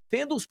line.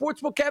 FanDuel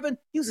Sportsbook, Kevin,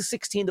 he was a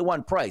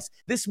 16-1 price.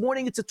 This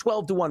morning, it's a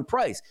 12-1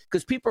 price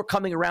because people are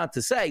coming around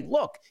to say,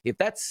 look, if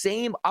that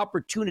same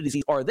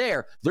opportunities are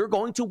there, they're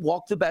going to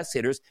walk the best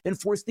hitters and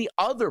force the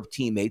other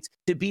teammates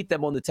to beat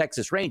them on the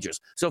Texas Rangers.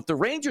 So if the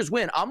Rangers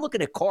win, I'm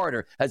looking at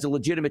Carter as a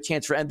legitimate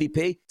chance for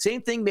MVP.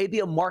 Same thing, maybe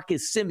a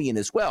Marcus Semien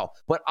as well.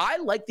 But I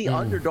like the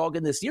underdog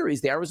in this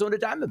series, the Arizona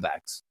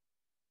Diamondbacks.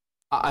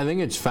 I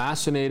think it's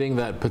fascinating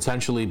that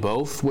potentially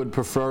both would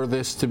prefer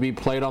this to be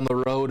played on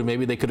the road.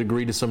 Maybe they could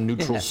agree to some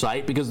neutral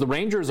site because the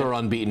Rangers are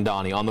unbeaten,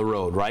 Donnie, on the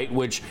road, right?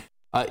 Which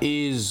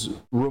is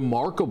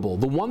remarkable.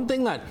 The one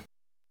thing that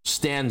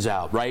stands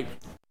out, right?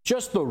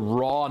 Just the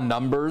raw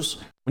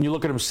numbers. When you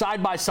look at them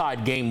side by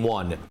side, game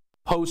 1,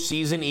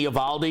 postseason,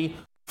 Eovaldi,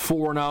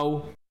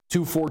 4-0,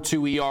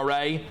 2.42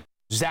 ERA.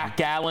 Zach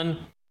Gallen,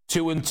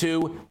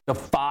 2-2, the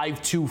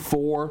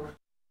 5.24.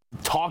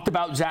 Talked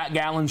about Zach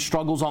Gallen's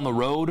struggles on the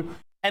road.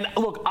 And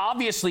look,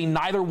 obviously,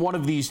 neither one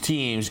of these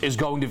teams is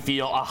going to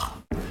feel,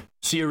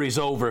 series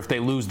over if they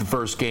lose the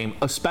first game,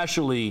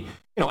 especially,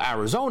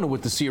 Arizona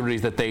with the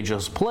series that they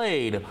just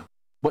played.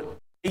 But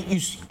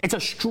it's a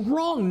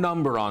strong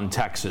number on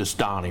Texas,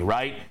 Donnie,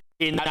 right?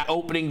 In that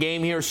opening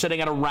game here, sitting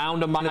at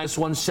around a minus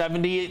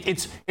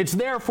 170, it's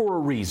there for a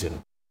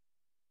reason.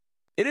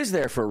 It is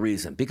there for a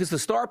reason because the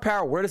star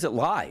power, where does it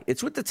lie?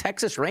 It's with the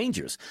Texas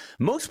Rangers.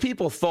 Most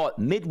people thought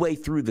midway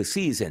through the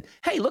season,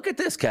 hey, look at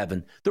this,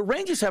 Kevin. The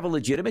Rangers have a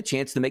legitimate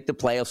chance to make the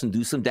playoffs and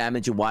do some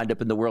damage and wind up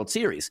in the World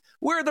Series.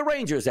 Where are the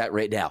Rangers at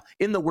right now?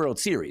 In the World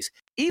Series.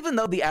 Even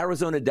though the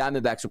Arizona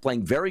Diamondbacks are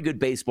playing very good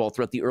baseball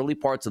throughout the early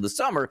parts of the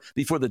summer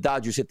before the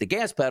Dodgers hit the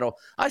gas pedal,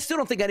 I still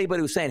don't think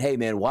anybody was saying, hey,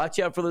 man, watch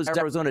out for those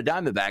Arizona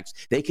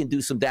Diamondbacks. They can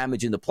do some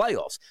damage in the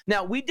playoffs.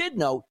 Now, we did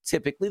know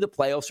typically the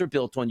playoffs are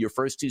built on your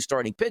first two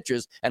starting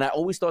pitchers, and I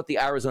always thought the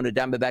Arizona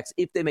Diamondbacks,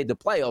 if they made the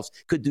playoffs,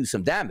 could do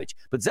some damage.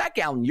 But Zach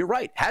Gallen, you're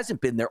right,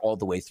 hasn't been there all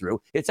the way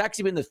through. It's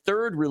actually been the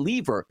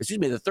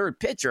third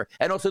pitcher,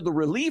 and also the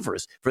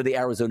relievers for the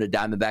Arizona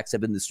Diamondbacks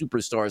have been the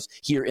superstars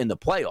here in the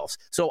playoffs.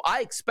 So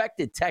I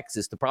expected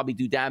Texas to probably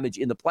do damage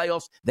in the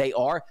playoffs. They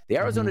are. The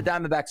Arizona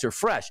Diamondbacks are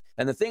fresh.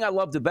 And the thing I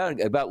loved about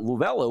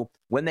Lovullo,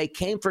 when they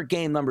came for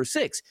game number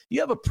 6,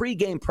 you have a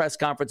pregame press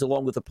conference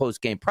along with a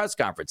postgame press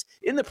conference.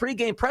 In the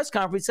pregame press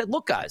conference, he said,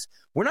 look, guys,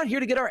 we're not here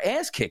to get our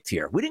ass kicked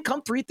here. We didn't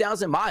come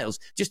 3,000 miles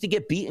just to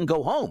get beat and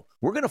go home.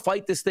 We're going to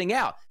fight this thing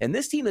out. And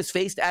this team has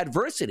faced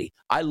adversity.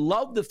 I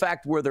love the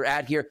fact where they're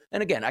at here.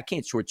 And again, I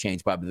can't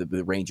shortchange Bobby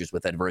the Rangers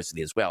with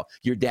adversity as well.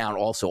 You're down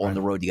also on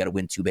the road. You got to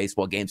win 2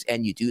 baseball games,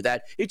 and you do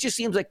that. It just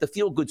seems like the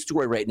feel-good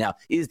story right now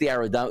is the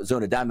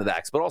Arizona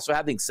Diamondbacks. But also,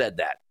 having said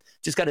that,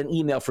 just got an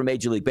email from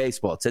Major League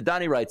Baseball. It said,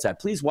 Donnie Wrightside,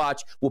 please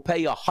watch. We'll pay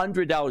you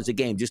 $100 a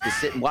game just to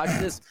sit and watch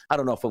this. I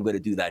don't know if I'm going to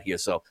do that here.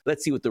 So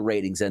let's see what the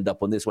ratings end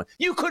up on this one.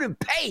 You couldn't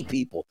pay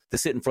people to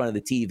sit in front of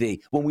the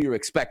TV when we were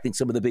expecting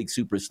some of the big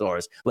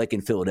superstars like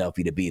in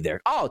Philadelphia to be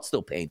there. Oh, it's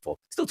still painful.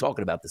 Still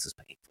talking about this is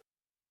painful.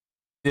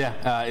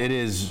 Yeah, it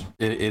is.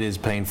 It is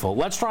painful.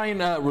 Let's try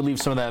and relieve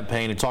some of that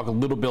pain and talk a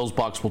little Bills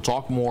Bucs. We'll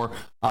talk more.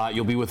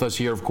 You'll be with us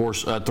here, of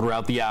course,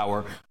 throughout the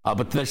hour.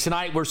 But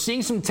tonight we're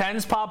seeing some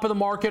 10s pop in the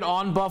market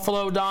on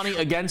Buffalo, Donnie,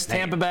 against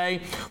Tampa Bay.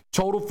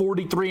 Total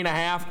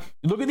 43.5.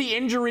 Look at the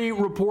injury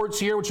reports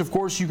here, which of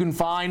course you can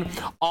find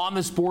on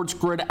the Sports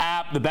Grid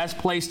app. The best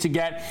place to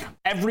get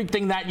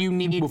everything that you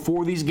need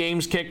before these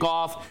games kick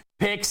off.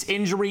 Picks,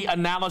 injury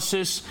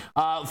analysis,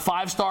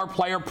 5-star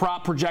player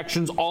prop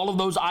projections, all of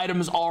those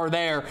items are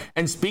there.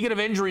 And speaking of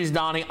injuries,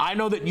 Donnie, I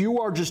know that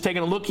you are just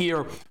taking a look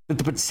here at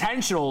the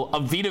potential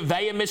of Vita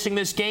Vea missing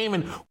this game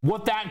and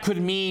what that could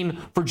mean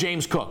for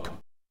James Cook.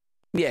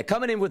 Yeah,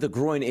 coming in with a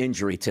groin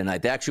injury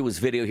tonight. There actually was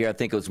video here. I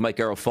think it was Mike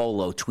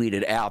Garofolo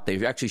tweeted out.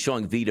 They're actually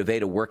showing Vita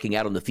Vea working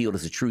out on the field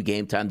as a true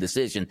game-time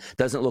decision.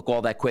 Doesn't look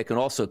all that quick. And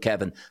also,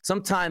 Kevin,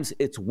 sometimes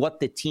it's what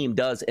the team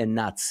does and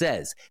not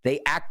says.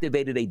 They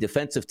activated a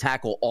defensive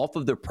tackle off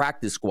of their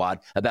practice squad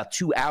about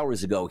 2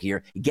 hours ago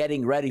here,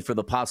 getting ready for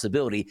the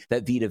possibility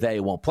that Vita Vea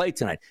won't play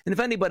tonight. And if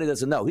anybody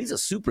doesn't know, he's a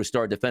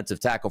superstar defensive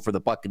tackle for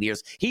the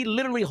Buccaneers. He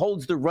literally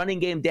holds the running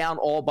game down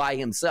all by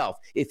himself.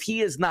 If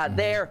he is not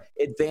there,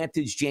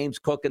 advantage James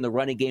Cook in the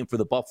running game for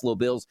the Buffalo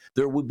Bills.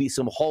 There would be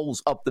some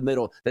holes up the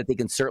middle that they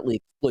can certainly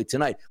exploit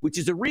tonight, which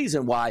is the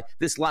reason why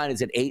this line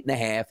is at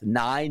 8.5,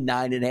 9,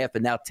 9.5,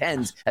 and now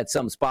 10s at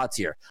some spots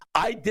here.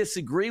 I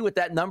disagree with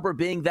that number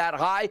being that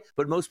high,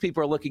 but most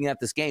people are looking at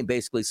this game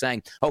basically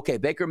saying, okay,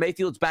 Baker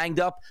Mayfield's banged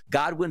up,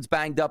 Godwin's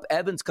banged up,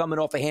 Evans coming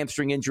off a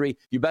hamstring injury,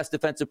 your best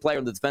defensive player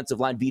on the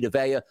defensive line, Vita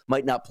Vea,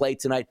 might not play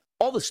tonight.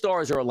 All the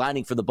stars are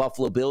aligning for the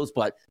Buffalo Bills,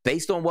 but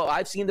based on what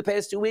I've seen the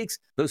past 2 weeks,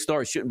 those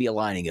stars shouldn't be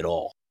aligning at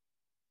all.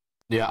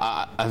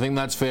 Yeah, I think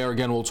that's fair.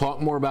 Again, we'll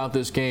talk more about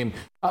this game.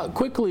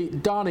 Quickly,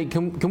 Donnie,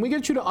 can we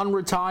get you to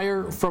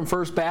unretire from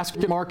First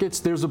Basket Markets?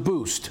 There's a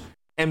boost.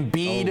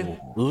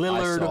 Embiid,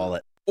 Lillard,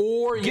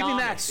 or Giannis. Give me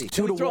Maxey.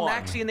 Can we throw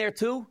Maxey in there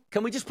too?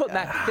 Can we just put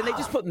Can they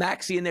just put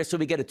Maxey in there so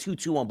we get a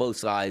 2-2 on both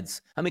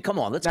sides? I mean, come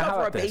on, let's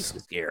cover our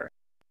bases here.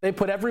 They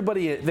put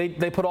everybody in.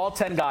 They put all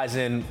 10 guys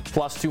in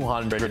plus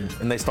 200,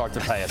 and they start to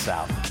pay us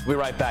out. We'll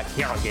be right back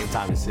here on Game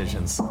Time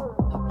Decisions.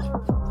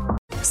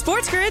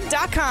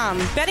 SportsGrid.com.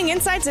 Betting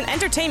insights and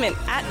entertainment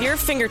at your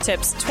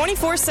fingertips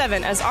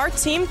 24/7 as our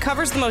team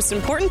covers the most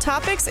important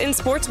topics in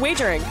sports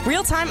wagering.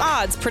 Real-time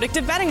odds,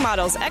 predictive betting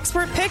models,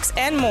 expert picks,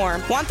 and more.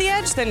 Want the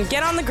edge? Then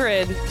get on the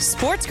grid.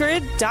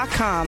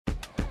 SportsGrid.com.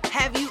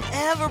 Have you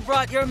ever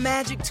brought your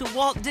magic to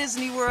Walt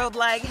Disney World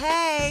like,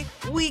 hey,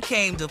 we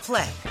came to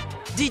play?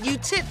 Did you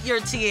tip your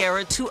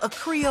tiara to a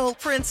Creole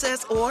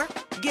princess or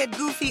get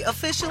goofy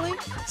officially?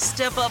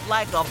 Step up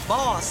like a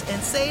boss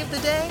and save the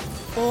day?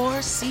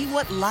 Or see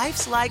what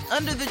life's like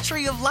under the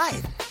tree of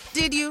life?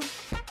 Did you?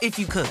 If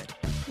you could.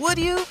 Would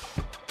you?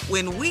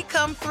 When we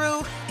come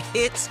through,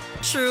 it's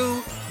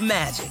true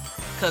magic.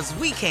 'Cause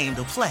we came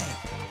to play.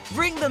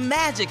 Bring the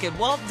magic at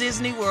Walt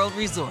Disney World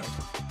Resort.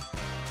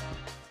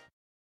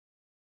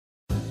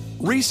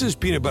 Reese's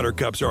Peanut Butter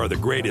Cups are the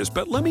greatest,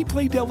 but let me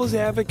play devil's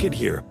advocate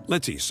here.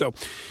 Let's see. So,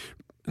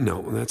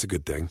 no, that's a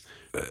good thing.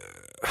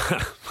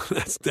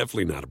 That's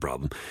definitely not a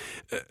problem.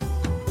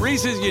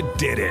 Reese's, you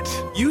did it.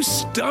 You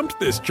stumped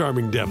this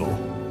charming devil.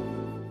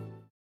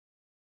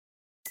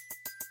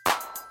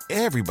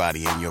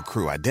 Everybody in your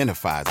crew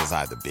identifies as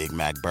either Big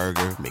Mac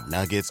Burger,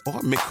 McNuggets,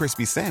 or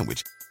McCrispy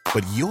Sandwich.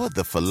 But you're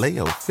the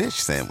Filet-O-Fish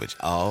Sandwich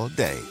all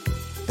day.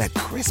 That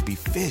crispy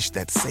fish,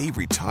 that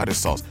savory tartar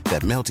sauce,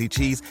 that melty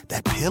cheese,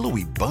 that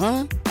pillowy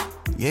bun.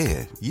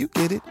 Yeah, you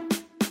get it.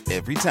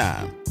 Every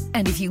time.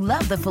 And if you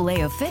love the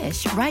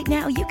Filet-O-Fish, right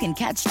now you can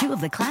catch 2 of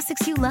the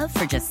classics you love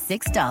for just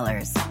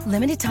 $6.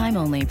 Limited time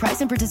only.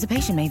 Price and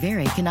participation may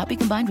vary. Cannot be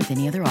combined with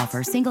any other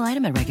offer. Single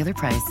item at regular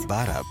price.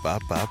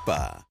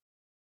 Ba-da-ba-ba-ba.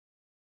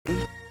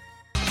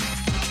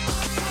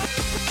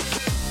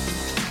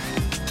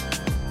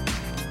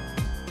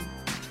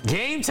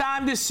 Game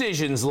Time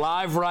Decisions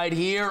live right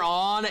here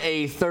on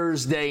a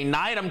Thursday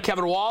night. I'm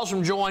Kevin Walsh.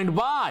 I'm joined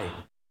by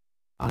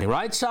on the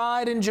right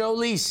side and Joe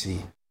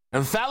Lisi.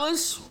 And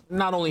fellas,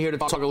 not only here to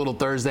talk a little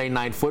Thursday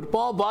night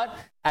football, but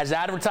as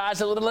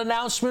advertised, a little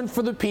announcement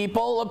for the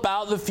people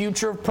about the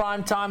future of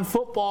primetime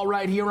football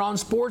right here on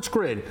Sports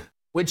Grid,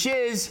 which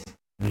is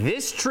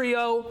this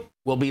trio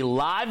will be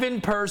live in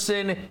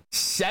person,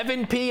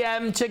 7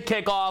 p.m. to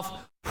kickoff.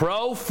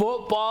 Pro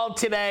Football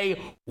Today,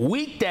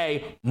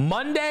 weekday,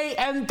 Monday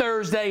and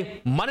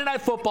Thursday, Monday Night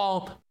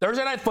Football,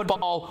 Thursday Night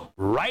Football,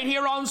 right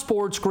here on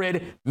Sports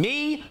Grid.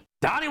 Me,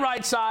 Donnie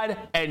Rightside,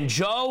 and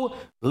Joe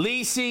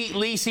Lisi.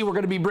 Lisi, we're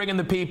going to be bringing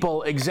the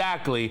people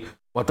exactly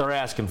what they're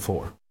asking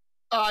for.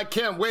 I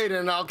can't wait,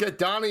 and I'll get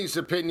Donnie's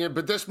opinion,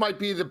 but this might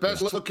be the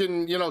best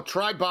looking,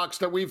 try box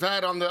that we've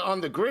had on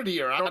the grid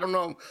here. I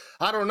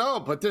don't know,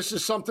 but this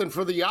is something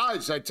for the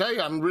eyes. I tell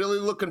you, I'm really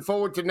looking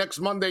forward to next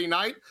Monday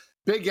night.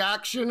 Big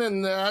action,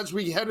 and as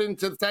we head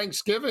into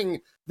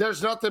Thanksgiving,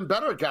 there's nothing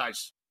better,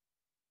 guys.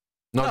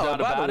 No doubt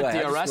about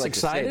it. DRS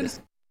excited?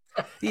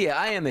 Yeah,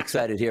 I am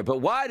excited here.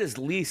 But why does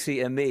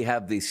Lisi and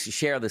me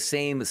share the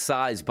same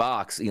size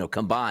box,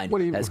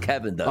 combined as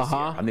Kevin does here?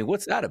 I mean,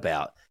 what's that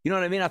about? You know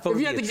what I mean? I thought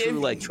it would be a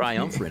true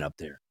triumvirate up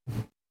there.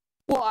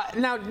 Well,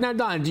 now,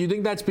 Don, do you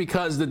think that's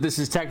because that this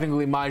is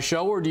technically my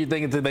show, or do you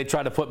think that they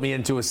tried to put me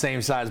into a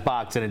same-size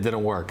box and it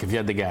didn't work, if you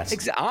had to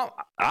guess?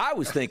 I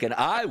was thinking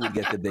I would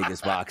get the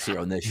biggest box here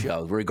on this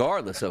show,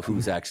 regardless of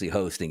who's actually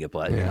hosting it.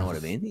 But you know what I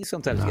mean? You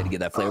sometimes got to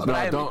get that flavor. But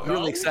I am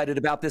really excited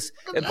about this.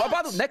 And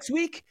by the way, next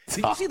week,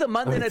 did you see the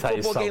Monday Night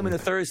Football game and the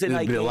Thursday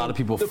night game? There'll be a lot of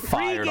people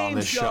fired on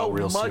this show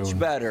real soon. Much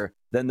better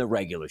than the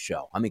regular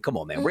show. I mean, come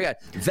on, man. We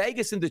got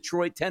Vegas and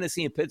Detroit,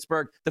 Tennessee and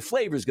Pittsburgh. The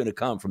flavor is going to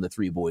come from the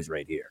three boys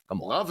right here.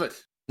 Come on. Love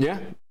it. Yeah,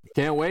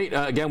 can't wait.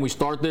 Again, we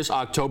start this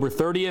October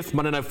 30th,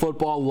 Monday Night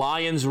Football,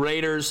 Lions,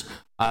 Raiders.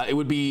 It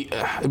would be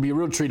a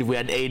real treat if we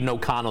had Aiden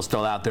O'Connell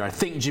still out there. I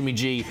think Jimmy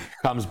G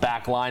comes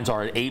back. Lions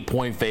are an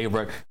 8-point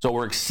favorite. So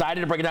we're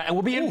excited to break it down. And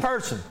we'll be in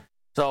person.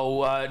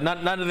 So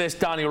none of this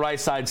Donnie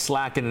Rightside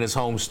slacking in his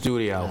home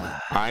studio. All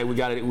right, we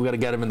got to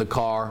get him in the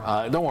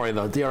car. Don't worry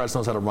though, DRS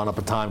knows how to run up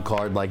a time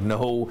card like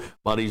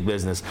nobody's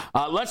business.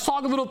 Let's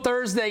talk a little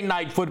Thursday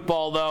night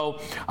football though.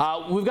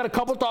 We've got a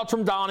couple thoughts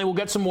from Donnie. We'll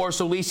get some more.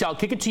 So Lisa, I'll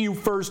kick it to you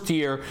first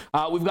here.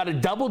 We've got a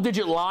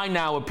double-digit line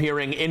now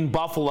appearing in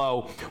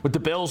Buffalo with the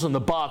Bills and the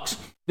Bucs.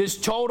 This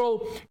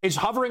total is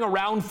hovering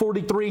around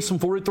 43, some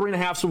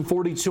 43.5, some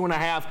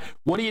 42.5.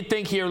 What do you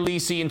think here,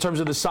 Lisi, in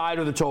terms of the side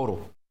or the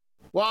total?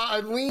 Well, I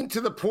lean to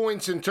the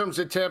points in terms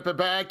of Tampa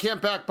Bay. I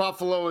can't back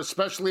Buffalo,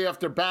 especially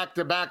after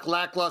back-to-back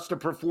lackluster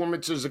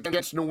performances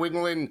against New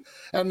England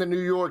and the New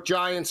York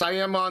Giants. I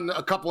am on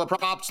a couple of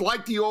props,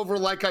 like the over,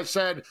 like I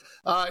said,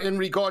 in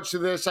regards to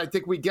this. I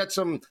think we get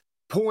some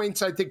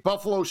points. I think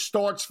Buffalo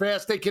starts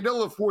fast. They can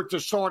ill afford to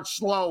start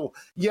slow.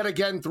 Yet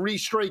again, 3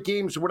 straight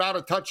games without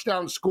a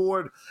touchdown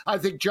scored. I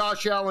think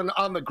Josh Allen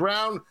on the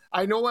ground.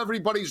 I know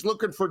everybody's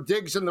looking for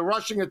Diggs in the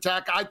rushing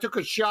attack. I took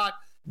a shot.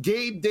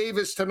 Gabe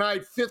Davis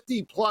tonight,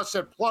 50+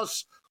 at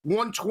plus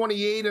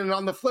 128. And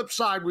on the flip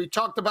side, we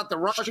talked about the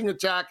rushing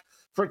attack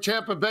for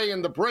Tampa Bay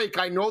in the break.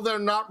 I know they're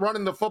not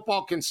running the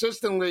football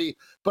consistently,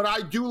 but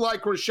I do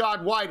like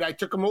Rachaad White. I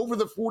took him over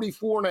the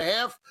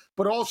 44.5,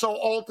 but also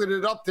altered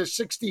it up to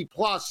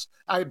 60+.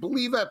 I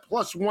believe at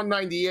plus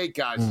 198,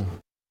 guys.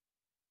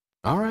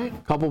 All right.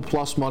 Couple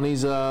plus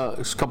monies,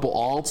 couple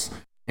alts.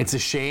 It's a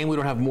shame we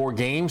don't have more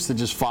games to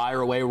just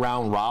fire away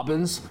round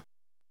robins.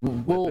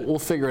 We'll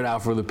figure it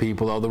out for the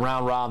people, though. The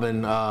round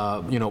robin,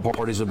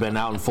 parties have been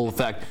out in full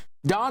effect.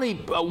 Donnie,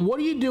 what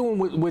are you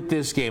doing with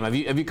this game? Have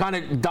you kind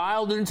of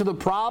dialed into the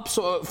props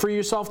for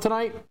yourself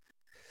tonight?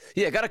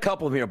 Yeah, got a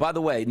couple of them here. By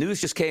the way,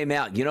 news just came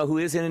out. You know who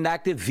is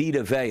inactive?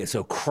 Vita Vea.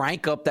 So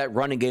crank up that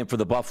running game for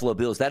the Buffalo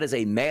Bills. That is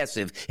a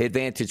massive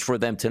advantage for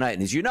them tonight.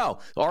 And as you know,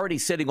 already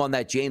sitting on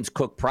that James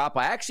Cook prop.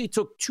 I actually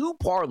took 2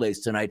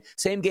 parlays tonight.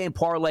 Same game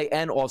parlay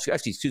and also,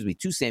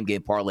 2 same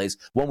game parlays.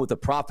 One with a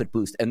profit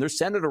boost. And they're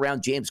centered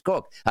around James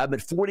Cook. I'm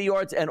at 40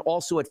 yards and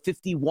also at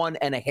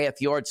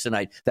 51.5 yards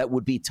tonight. That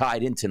would be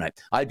tied in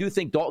tonight. I do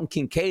think Dalton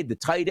Kincaid, the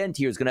tight end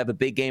here, is going to have a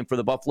big game for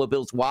the Buffalo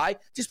Bills. Why?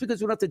 Just because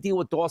we don't have to deal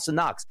with Dawson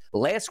Knox.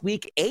 Last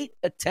week, 8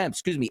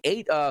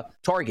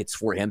 targets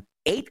for him,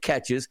 8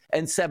 catches,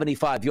 and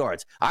 75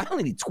 yards. I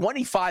only need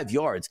 25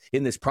 yards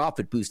in this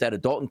profit boost out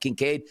of Dalton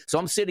Kincaid, so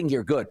I'm sitting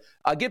here good.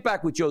 I'll get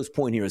back with Joe's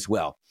point here as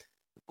well.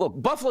 Look,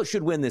 Buffalo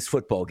should win this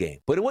football game.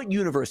 But in what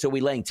universe are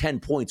we laying 10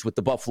 points with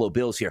the Buffalo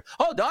Bills here?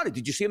 Oh, Donnie,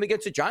 did you see them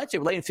against the Giants? They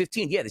were laying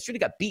 15. Yeah, they should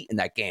have got beat in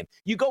that game.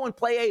 You go and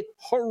play a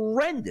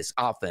horrendous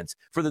offense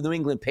for the New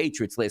England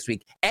Patriots last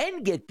week and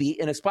can get beat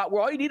in a spot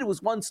where all you needed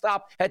was one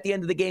stop at the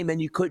end of the game,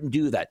 and you couldn't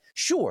do that.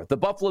 Sure, the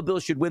Buffalo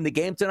Bills should win the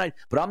game tonight,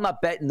 but I'm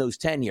not betting those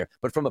 10 here.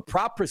 But from a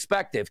prop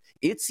perspective,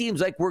 it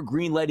seems like we're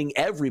greenlighting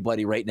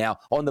everybody right now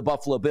on the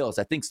Buffalo Bills.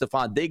 I think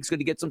Stephon Diggs is going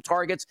to get some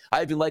targets.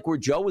 I even like where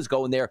Joe is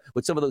going there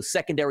with some of those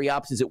secondary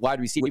options at wide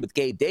receiver with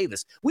Gabe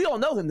Davis. We all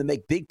know him to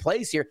make big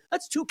plays here.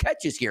 That's 2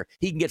 catches here.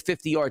 He can get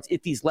 50 yards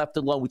if he's left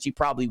alone, which he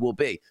probably will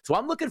be. So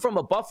I'm looking from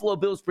a Buffalo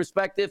Bills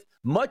perspective,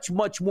 much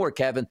more,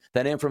 Kevin,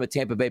 than I am from a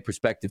Tampa Bay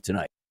perspective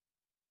tonight.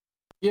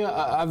 Yeah,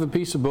 I have a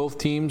piece of both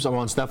teams. I'm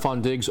on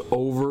Stephon Diggs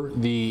over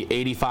the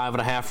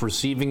 85.5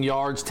 receiving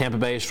yards. Tampa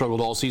Bay has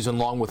struggled all season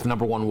long with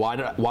number 1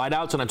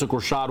 wideouts, and I took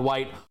Rachaad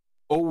White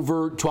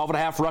over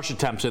 12.5 rush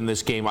attempts in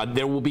this game.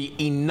 There will be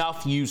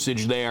enough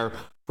usage there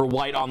for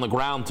White on the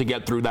ground to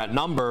get through that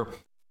number.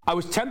 I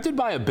was tempted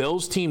by a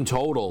Bills team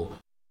total.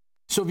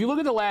 So if you look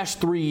at the last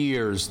 3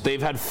 years,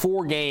 they've had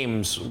 4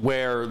 games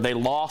where they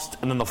lost,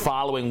 and then the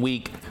following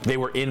week they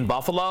were in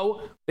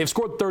Buffalo. They've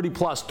scored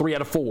 30-plus 3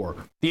 out of 4.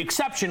 The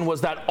exception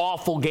was that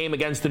awful game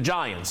against the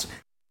Giants.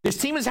 This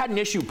team has had an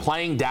issue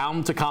playing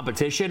down to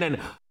competition, and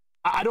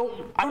I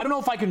don't know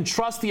if I can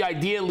trust the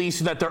idea,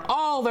 Lisa, that they're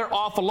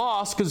off a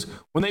loss, because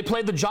when they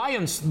played the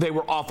Giants, they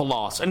were off a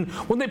loss. And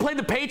when they played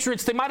the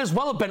Patriots, they might as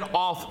well have been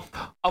off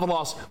of a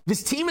loss.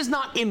 This team is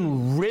not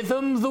in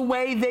rhythm the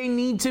way they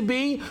need to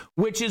be,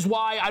 which is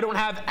why I don't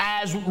have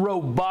as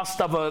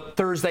robust of a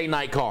Thursday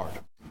night card.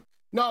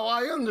 No,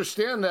 I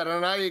understand that,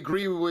 and I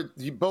agree with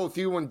both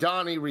you and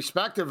Donnie,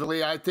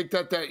 respectively. I think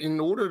that in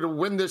order to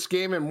win this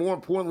game and, more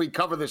importantly,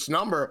 cover this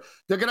number,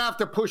 they're going to have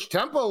to push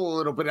tempo a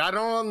little bit. I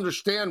don't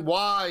understand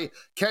why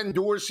Ken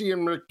Dorsey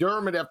and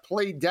McDermott have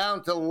played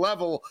down to the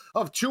level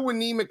of 2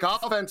 anemic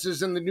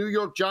offenses in the New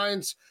York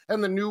Giants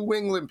and the New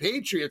England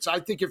Patriots.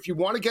 I think if you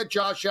want to get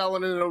Josh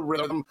Allen in a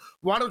rhythm,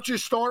 why don't you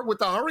start with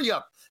the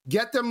hurry-up?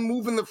 Get them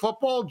moving the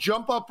football,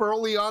 jump up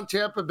early on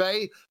Tampa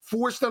Bay,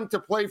 force them to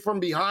play from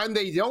behind.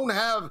 They don't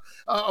have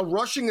a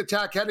rushing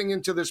attack heading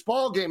into this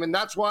ball game, and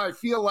that's why I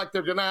feel like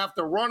they're going to have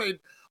to run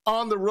it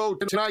on the road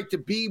tonight to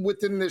be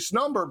within this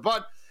number.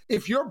 But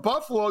if you're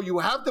Buffalo, you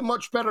have the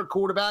much better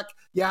quarterback.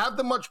 You have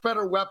the much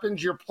better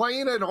weapons. You're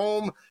playing at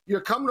home. You're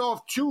coming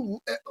off 2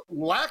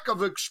 lack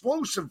of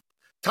explosive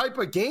type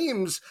of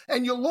games,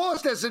 and you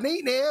lost as an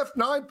 8.5,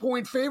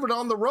 9-point favorite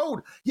on the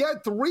road. You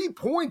had 3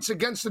 points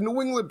against the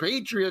New England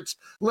Patriots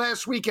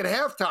last week at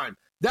halftime.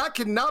 That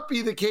cannot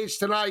be the case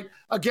tonight.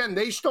 Again,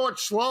 they start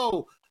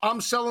slow.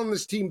 I'm selling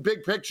this team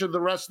big picture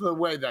the rest of the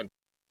way then.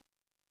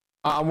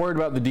 I'm worried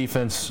about the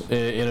defense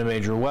in a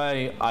major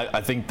way. I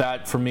think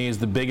that, for me, is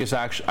the biggest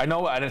action. I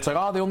know, and it's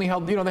like, they only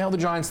held, they held the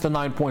Giants to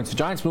 9 points. The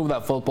Giants moved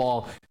that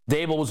football.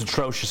 Dable was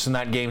atrocious in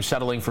that game,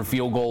 settling for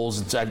field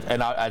goals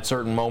at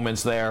certain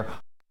moments there.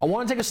 I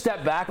want to take a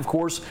step back. Of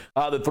course,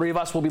 the 3 of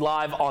us will be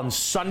live on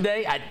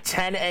Sunday at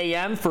 10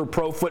 a.m. for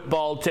Pro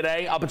Football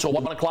Today, up until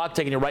 1 o'clock,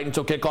 taking you right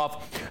until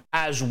kickoff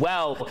as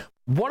well.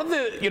 One of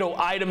the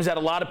items that a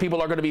lot of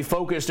people are going to be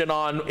focused in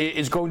on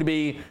is going to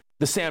be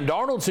the Sam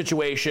Darnold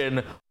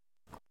situation.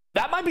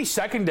 That might be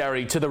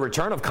secondary to the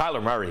return of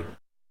Kyler Murray.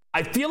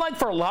 I feel like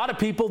for a lot of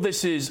people,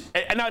 this is,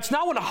 and now it's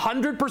not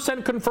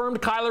 100%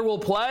 confirmed Kyler will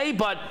play,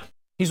 but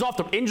he's off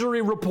the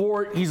injury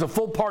report. He's a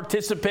full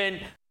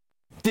participant.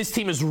 This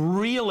team is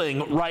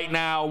reeling right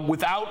now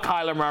without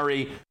Kyler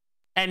Murray,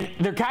 and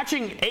they're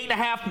catching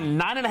 8.5,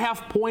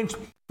 9.5 points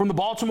from the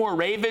Baltimore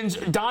Ravens.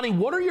 Donnie,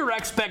 what are your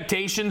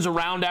expectations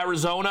around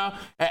Arizona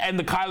and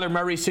the Kyler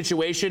Murray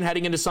situation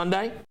heading into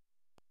Sunday?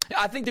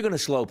 I think they're going to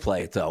slow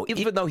play it, though.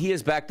 Even though he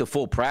is back to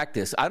full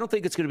practice, I don't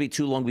think it's going to be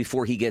too long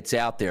before he gets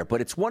out there.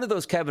 But it's one of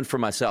those, Kevin, for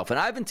myself. And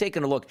I've been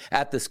taking a look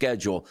at the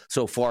schedule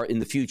so far in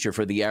the future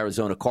for the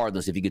Arizona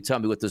Cardinals. If you could tell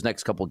me what those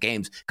next couple of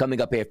games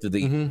coming up after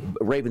the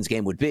Ravens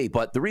game would be.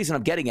 But the reason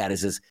I'm getting at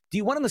is do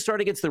you want him to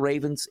start against the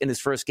Ravens in his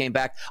first game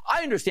back?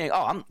 I understand.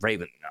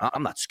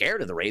 I'm not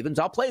scared of the Ravens.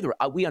 I'll play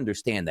we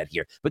understand that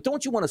here. But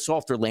don't you want a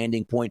softer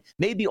landing point?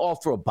 Maybe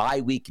off for a bye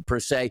week, per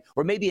se,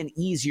 or maybe an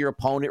easier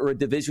opponent or a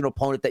divisional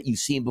opponent that you've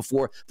seen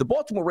before. The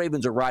Baltimore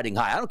Ravens are riding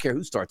high. I don't care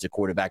who starts at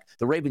quarterback.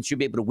 The Ravens should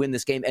be able to win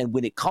this game and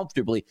win it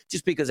comfortably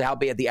just because of how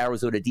bad the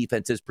Arizona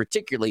defense is,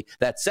 particularly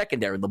that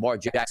secondary. Lamar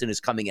Jackson is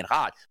coming in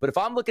hot. But if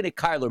I'm looking at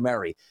Kyler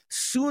Murray,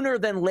 sooner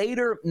than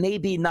later,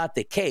 maybe not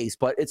the case,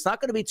 but it's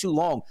not going to be too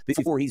long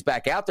before he's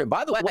back out there. And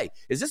by the way,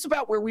 is this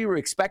about where we were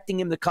expecting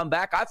him to come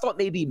back? I thought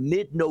maybe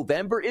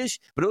mid-November-ish,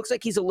 but it looks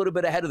like he's a little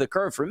bit ahead of the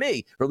curve for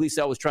me, or at least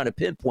I was trying to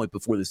pinpoint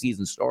before the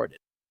season started.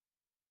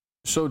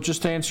 So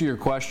just to answer your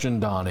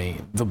question, Donnie,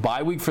 the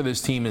bye week for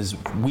this team is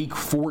week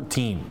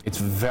 14. It's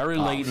very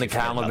late in the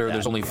calendar.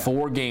 There's only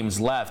 4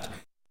 games left.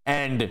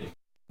 And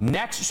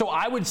next, so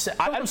I would say,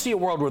 I don't see a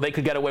world where they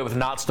could get away with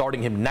not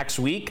starting him next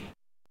week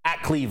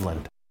at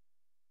Cleveland.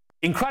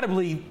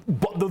 Incredibly,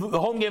 the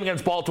home game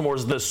against Baltimore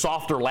is the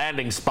softer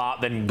landing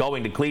spot than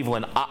going to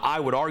Cleveland, I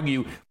would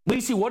argue.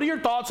 Lisi, what are your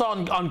thoughts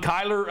on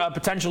Kyler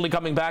potentially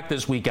coming back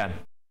this weekend?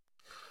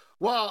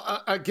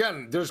 Well,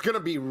 again, there's going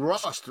to be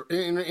rust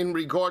in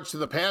regards to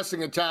the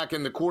passing attack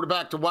and the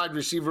quarterback to wide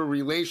receiver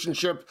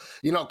relationship.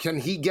 Can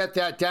he get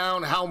that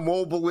down? How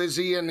mobile is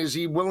he? And is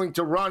he willing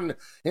to run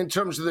in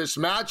terms of this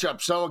matchup?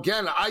 So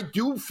again, I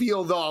do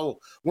feel, though,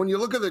 when you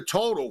look at the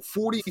total,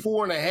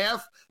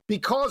 44.5,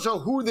 because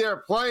of who they're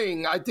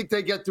playing, I think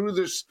they get through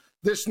this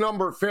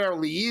number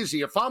fairly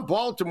easy. If I'm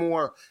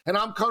Baltimore and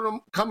I'm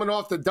coming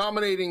off the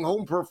dominating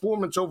home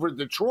performance over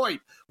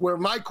Detroit, where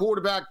my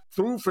quarterback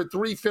threw for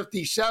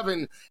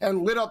 357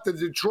 and lit up the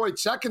Detroit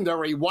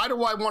secondary, why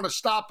do I want to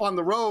stop on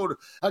the road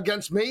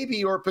against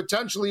maybe or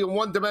potentially a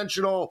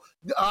one-dimensional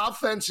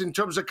offense in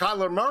terms of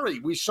Kyler Murray?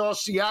 We saw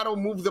Seattle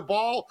move the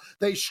ball.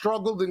 They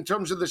struggled in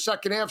terms of the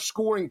second half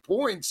scoring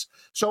points.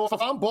 So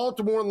if I'm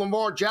Baltimore and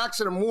Lamar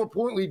Jackson, and more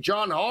importantly,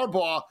 John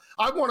Harbaugh,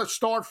 I want to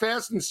start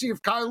fast and see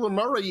if Kyler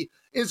Murray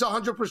is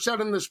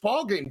 100% in this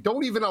ballgame.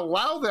 Don't even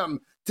allow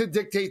them to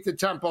dictate the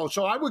tempo.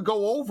 So I would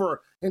go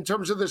over in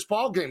terms of this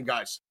ballgame,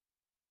 guys.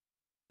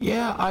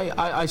 Yeah,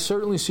 I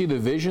certainly see the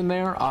vision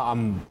there.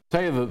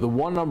 Tell you the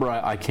one number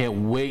I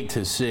can't wait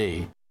to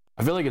see.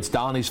 I feel like it's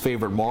Donnie's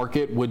favorite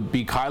market would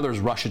be Kyler's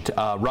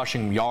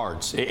rushing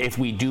yards if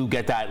we do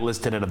get that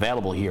listed and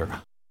available here.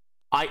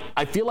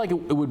 I feel like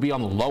it would be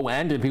on the low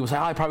end, and people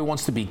say, he probably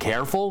wants to be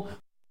careful.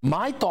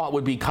 My thought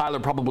would be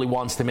Kyler probably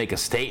wants to make a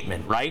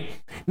statement, right?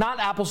 Not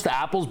apples to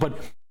apples, but,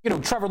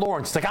 Trevor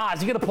Lawrence, is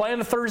he going to play on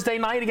a Thursday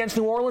night against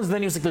New Orleans? And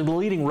then he was like the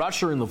leading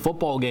rusher in the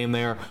football game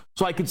there.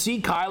 So I could see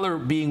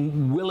Kyler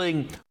being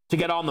willing to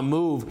get on the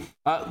move.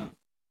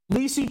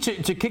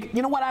 Lisi to kick,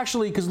 you know what,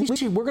 actually, because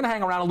Lisi, we're going to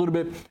hang around a little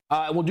bit.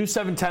 We'll do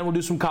 7-10. We'll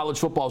do some college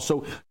football.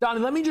 So, Donnie,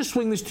 let me just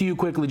swing this to you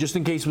quickly, just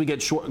in case we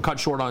get cut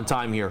short on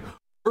time here.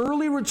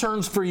 Early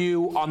returns for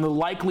you on the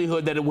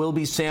likelihood that it will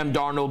be Sam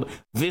Darnold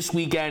this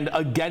weekend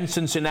against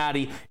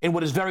Cincinnati in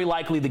what is very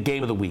likely the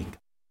game of the week.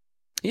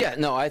 Yeah,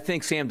 no, I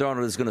think Sam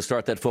Darnold is going to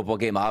start that football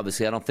game,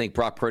 obviously. I don't think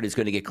Brock Purdy is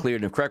going to get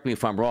cleared. And correct me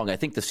if I'm wrong, I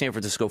think the San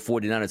Francisco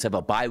 49ers have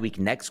a bye week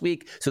next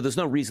week, so there's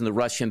no reason to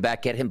rush him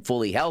back, get him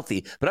fully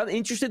healthy. But I'm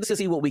interested to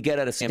see what we get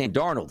out of Sam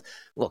Darnold.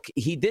 Look,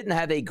 he didn't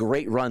have a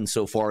great run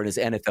so far in his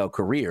NFL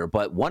career,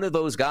 but one of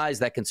those guys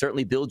that can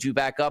certainly build you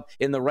back up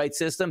in the right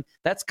system,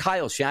 that's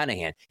Kyle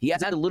Shanahan. He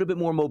has had a little bit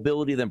more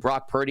mobility than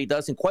Brock Purdy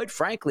does. And quite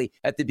frankly,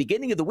 at the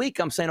beginning of the week,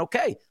 I'm saying,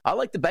 okay, I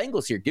like the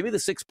Bengals here. Give me the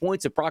 6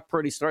 points if Brock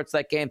Purdy starts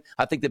that game.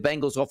 I think the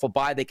Bengals off a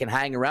bye, they can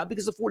hang around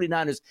because the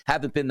 49ers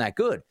haven't been that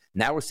good.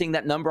 Now we're seeing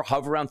that number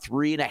hover around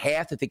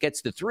 3.5. If it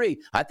gets to 3,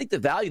 I think the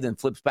value then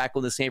flips back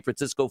on the San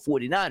Francisco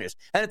 49ers.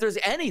 And if there's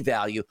any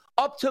value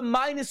up to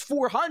minus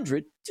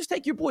 400, just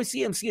take your boy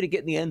CMC to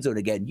get in the end zone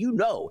again.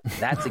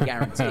 That's a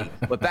guarantee.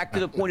 But back to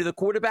the point of the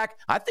quarterback,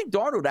 I think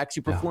Darnold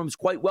actually performs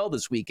quite well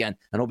this weekend,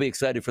 and I'll be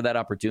excited for that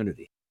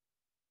opportunity.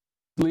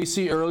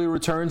 Lisi, early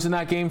returns in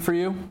that game for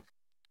you?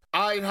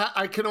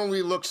 I can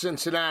only look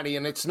Cincinnati,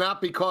 and it's not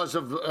because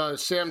of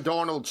Sam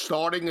Darnold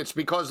starting. It's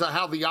because of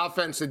how the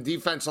offense and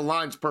defensive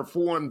lines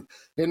performed,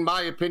 in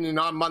my opinion,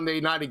 on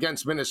Monday night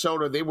against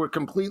Minnesota. They were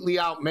completely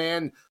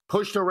outmanned,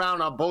 pushed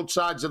around on both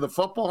sides of the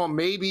football.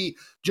 Maybe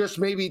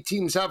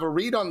teams have a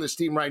read on this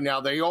team right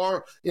now. They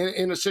are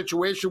in a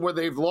situation where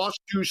they've lost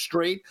 2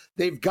 straight.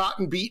 They've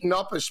gotten beaten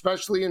up,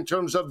 especially in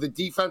terms of the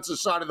defensive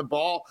side of the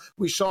ball.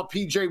 We saw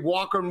P.J.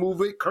 Walker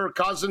move it, Kirk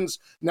Cousins.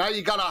 Now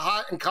you got a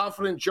hot and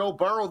confident Joe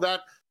Burrow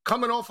that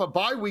coming off a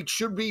bye week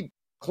should be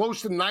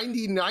close to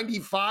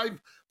 95%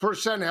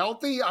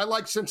 healthy. I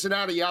like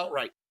Cincinnati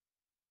outright.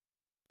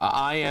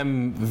 I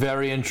am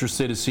very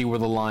interested to see where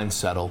the lines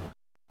settle.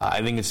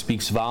 I think it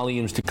speaks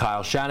volumes to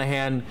Kyle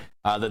Shanahan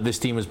that this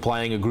team is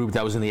playing a group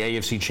that was in the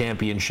AFC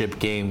Championship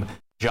game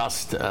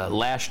just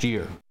last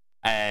year.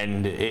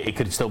 And it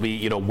could still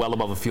be, well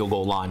above a field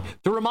goal line.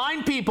 To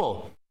remind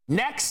people,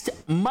 next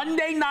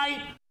Monday night,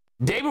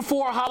 day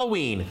before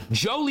Halloween,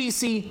 Joe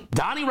Lisi,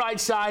 Donnie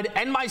Rightside,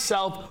 and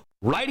myself,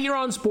 right here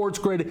on Sports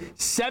Grid,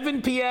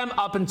 7 p.m.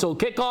 up until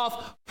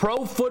kickoff.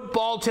 Pro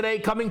Football Today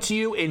coming to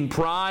you in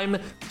prime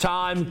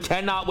time.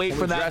 Cannot wait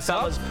for that,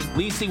 fellas.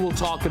 Lisi will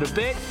talk in a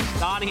bit.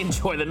 Donnie,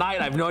 enjoy the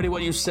night. I have no idea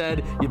what you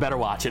said. You better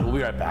watch it. We'll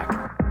be right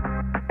back.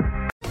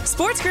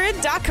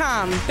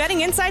 SportsGrid.com.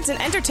 Betting insights and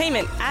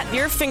entertainment at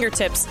your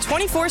fingertips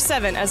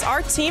 24/7 as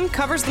our team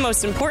covers the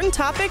most important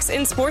topics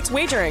in sports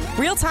wagering.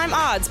 Real-time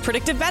odds,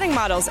 predictive betting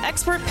models,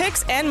 expert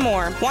picks, and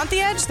more. Want the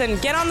edge? Then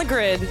get on the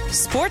grid.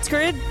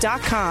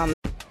 SportsGrid.com.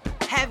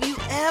 Have you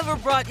ever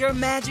brought your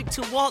magic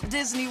to Walt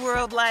Disney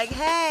World like,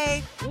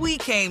 hey, we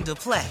came to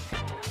play?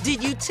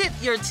 Did you tip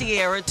your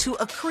tiara to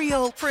a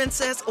Creole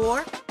princess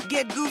or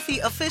get goofy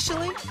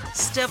officially?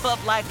 Step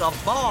up like a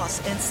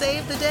boss and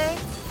save the day?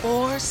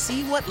 Or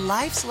see what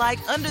life's like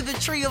under the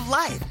tree of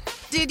life?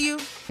 Did you?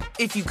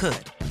 If you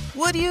could.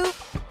 Would you?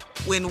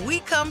 When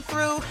we come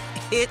through,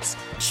 it's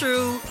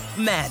true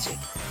magic.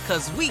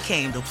 'Cause we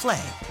came to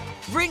play.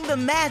 Bring the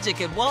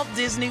magic at Walt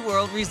Disney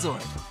World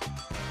Resort.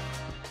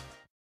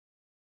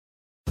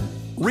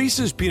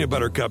 Reese's Peanut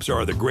Butter Cups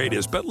are the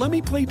greatest, but let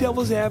me play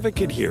devil's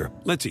advocate here.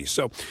 Let's see.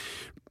 So,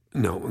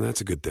 no,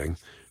 that's a good thing.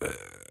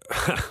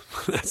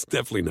 That's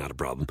definitely not a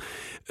problem.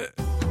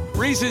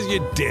 Reese's, you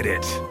did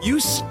it.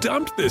 You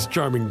stumped this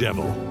charming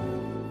devil.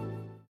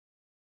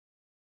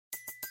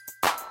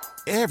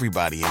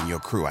 Everybody in your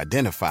crew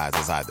identifies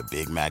as either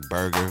Big Mac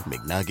Burger,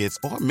 McNuggets,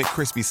 or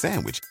McCrispy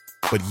Sandwich.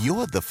 But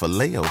you're the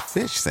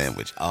Filet-O-Fish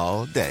Sandwich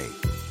all day.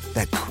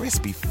 That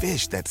crispy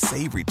fish, that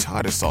savory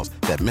tartar sauce,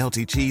 that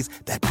melty cheese,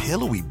 that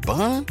pillowy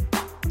bun.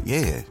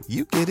 Yeah,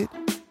 you get it.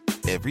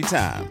 Every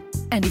time.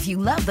 And if you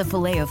love the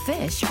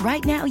Filet-O-Fish,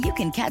 right now you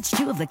can catch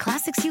 2 of the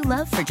classics you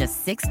love for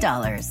just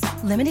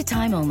 $6. Limited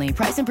time only.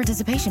 Price and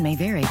participation may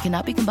vary.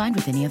 Cannot be combined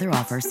with any other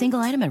offer. Single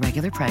item at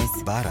regular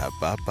price.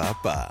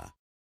 Ba-da-ba-ba-ba.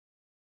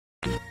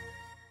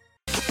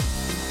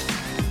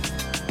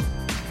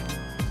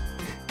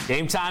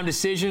 Game time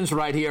decisions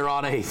right here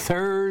on a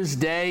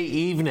Thursday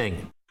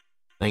evening.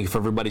 Thank you for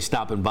everybody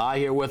stopping by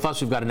here with us.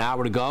 We've got an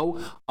hour to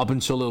go up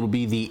until it'll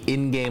be the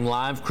in-game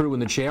live crew in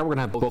the chair. We're going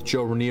to have both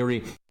Joe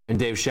Ranieri and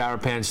Dave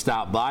Sharapan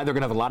stop by. They're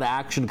going to have a lot of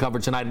action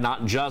covered tonight,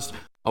 not just,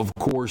 of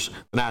course,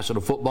 the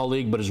National Football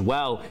League, but as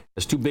well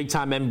as 2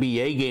 big-time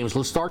NBA games.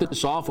 Let's start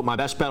this off with my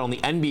best bet on the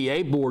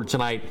NBA board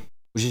tonight,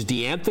 which is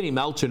DeAnthony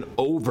Melton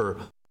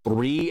over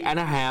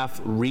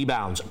 3.5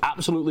 rebounds.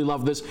 Absolutely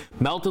love this.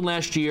 Melton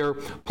last year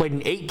played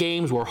in 8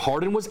 games where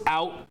Harden was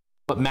out,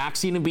 but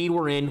Maxey and Embiid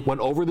were in,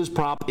 went over this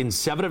prop in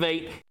 7 of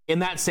 8 in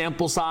that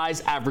sample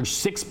size, averaged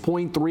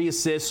 6.3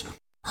 assists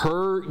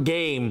per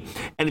game.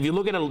 And if you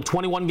look at a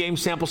 21-game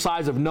sample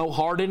size of no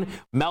Harden,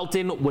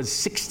 Melton was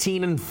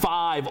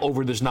 16-5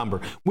 over this number,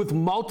 with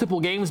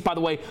multiple games, by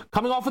the way,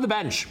 coming off of the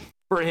bench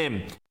for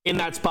him in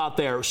that spot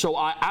there. So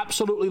I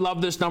absolutely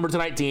love this number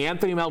tonight.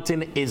 DeAnthony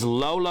Melton is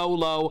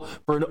low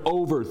for an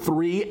over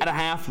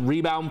 3.5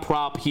 rebound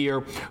prop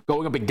here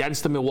going up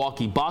against the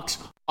Milwaukee Bucks.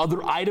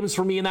 Other items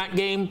for me in that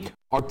game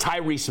are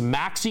Tyrese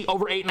Maxey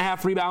over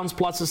 8.5 rebounds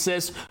plus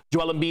assists,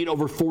 Joel Embiid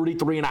over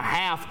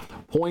 43.5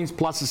 points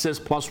plus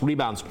assists plus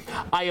rebounds.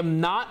 I'm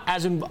not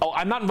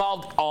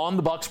involved on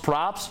the Bucks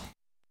props.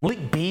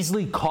 Malik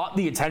Beasley caught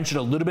the attention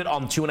a little bit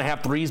on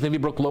 2.5 threes. Maybe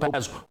Brook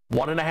Lopez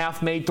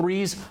 1.5 made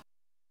threes.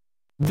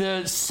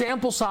 The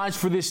sample size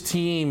for this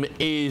team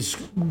is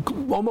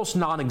almost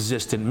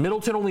non-existent.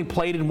 Middleton only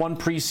played in 1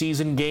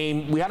 preseason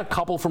game. We had a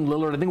couple from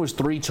Lillard. I think it was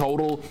 3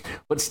 total,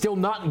 but still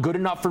not good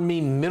enough for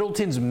me.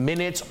 Middleton's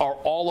minutes are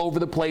all over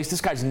the place. This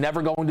guy's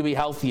never going to be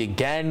healthy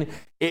again,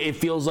 it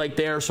feels like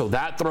there, so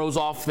that throws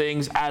off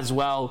things as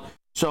well.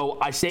 So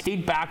I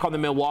stayed back on the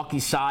Milwaukee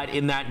side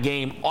in that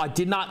game. I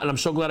did not, and I'm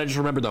so glad I just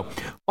remembered though,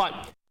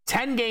 but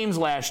 10 games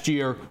last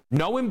year,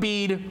 no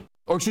Embiid,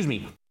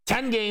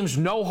 10 games,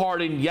 no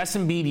Harden, yes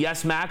Embiid,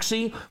 yes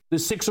Maxey. The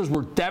Sixers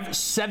were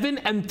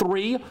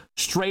 7-3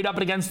 straight up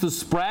and against the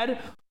spread,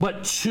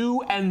 but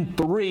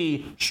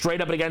 2-3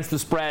 straight up and against the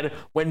spread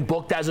when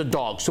booked as a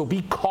dog. So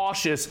be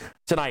cautious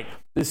tonight.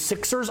 The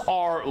Sixers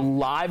are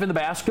live in the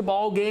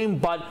basketball game,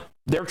 but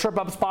their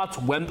trip-up spots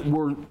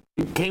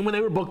came when they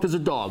were booked as a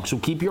dog. So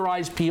keep your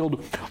eyes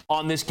peeled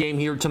on this game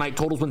here tonight.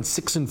 Totals went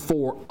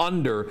 6-4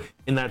 under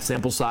in that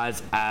sample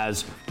size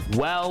as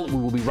well. We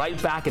will be right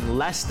back in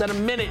less than a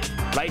minute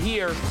right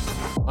here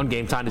on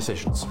Game Time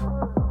Decisions.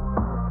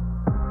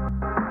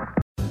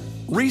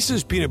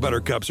 Reese's Peanut Butter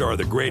Cups are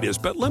the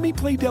greatest, but let me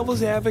play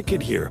devil's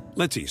advocate here.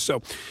 Let's see.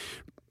 So,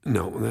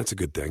 no, that's a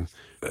good thing.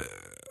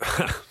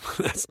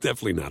 That's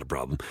definitely not a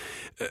problem.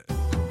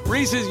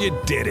 Reese's, you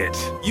did it.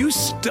 You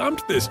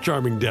stumped this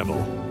charming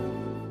devil.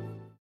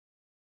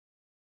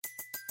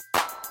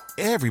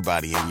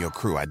 Everybody in your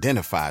crew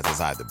identifies as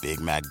either Big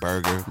Mac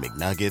Burger,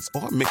 McNuggets,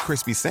 or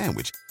McCrispy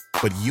Sandwich.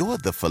 But you're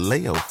the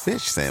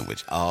Filet-O-Fish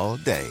Sandwich all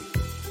day.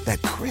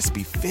 That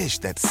crispy fish,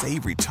 that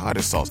savory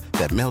tartar sauce,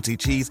 that melty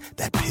cheese,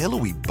 that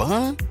pillowy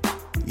bun.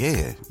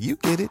 Yeah, you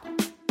get it.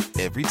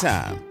 Every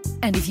time.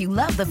 And if you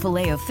love the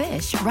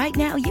Filet-O-Fish, right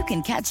now you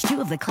can catch 2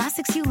 of the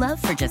classics you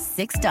love for just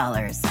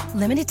 $6.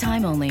 Limited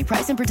time only.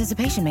 Price and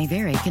participation may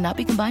vary. Cannot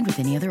be combined with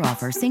any other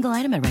offer. Single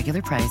item at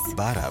regular price.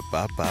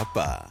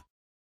 Ba-da-ba-ba-ba.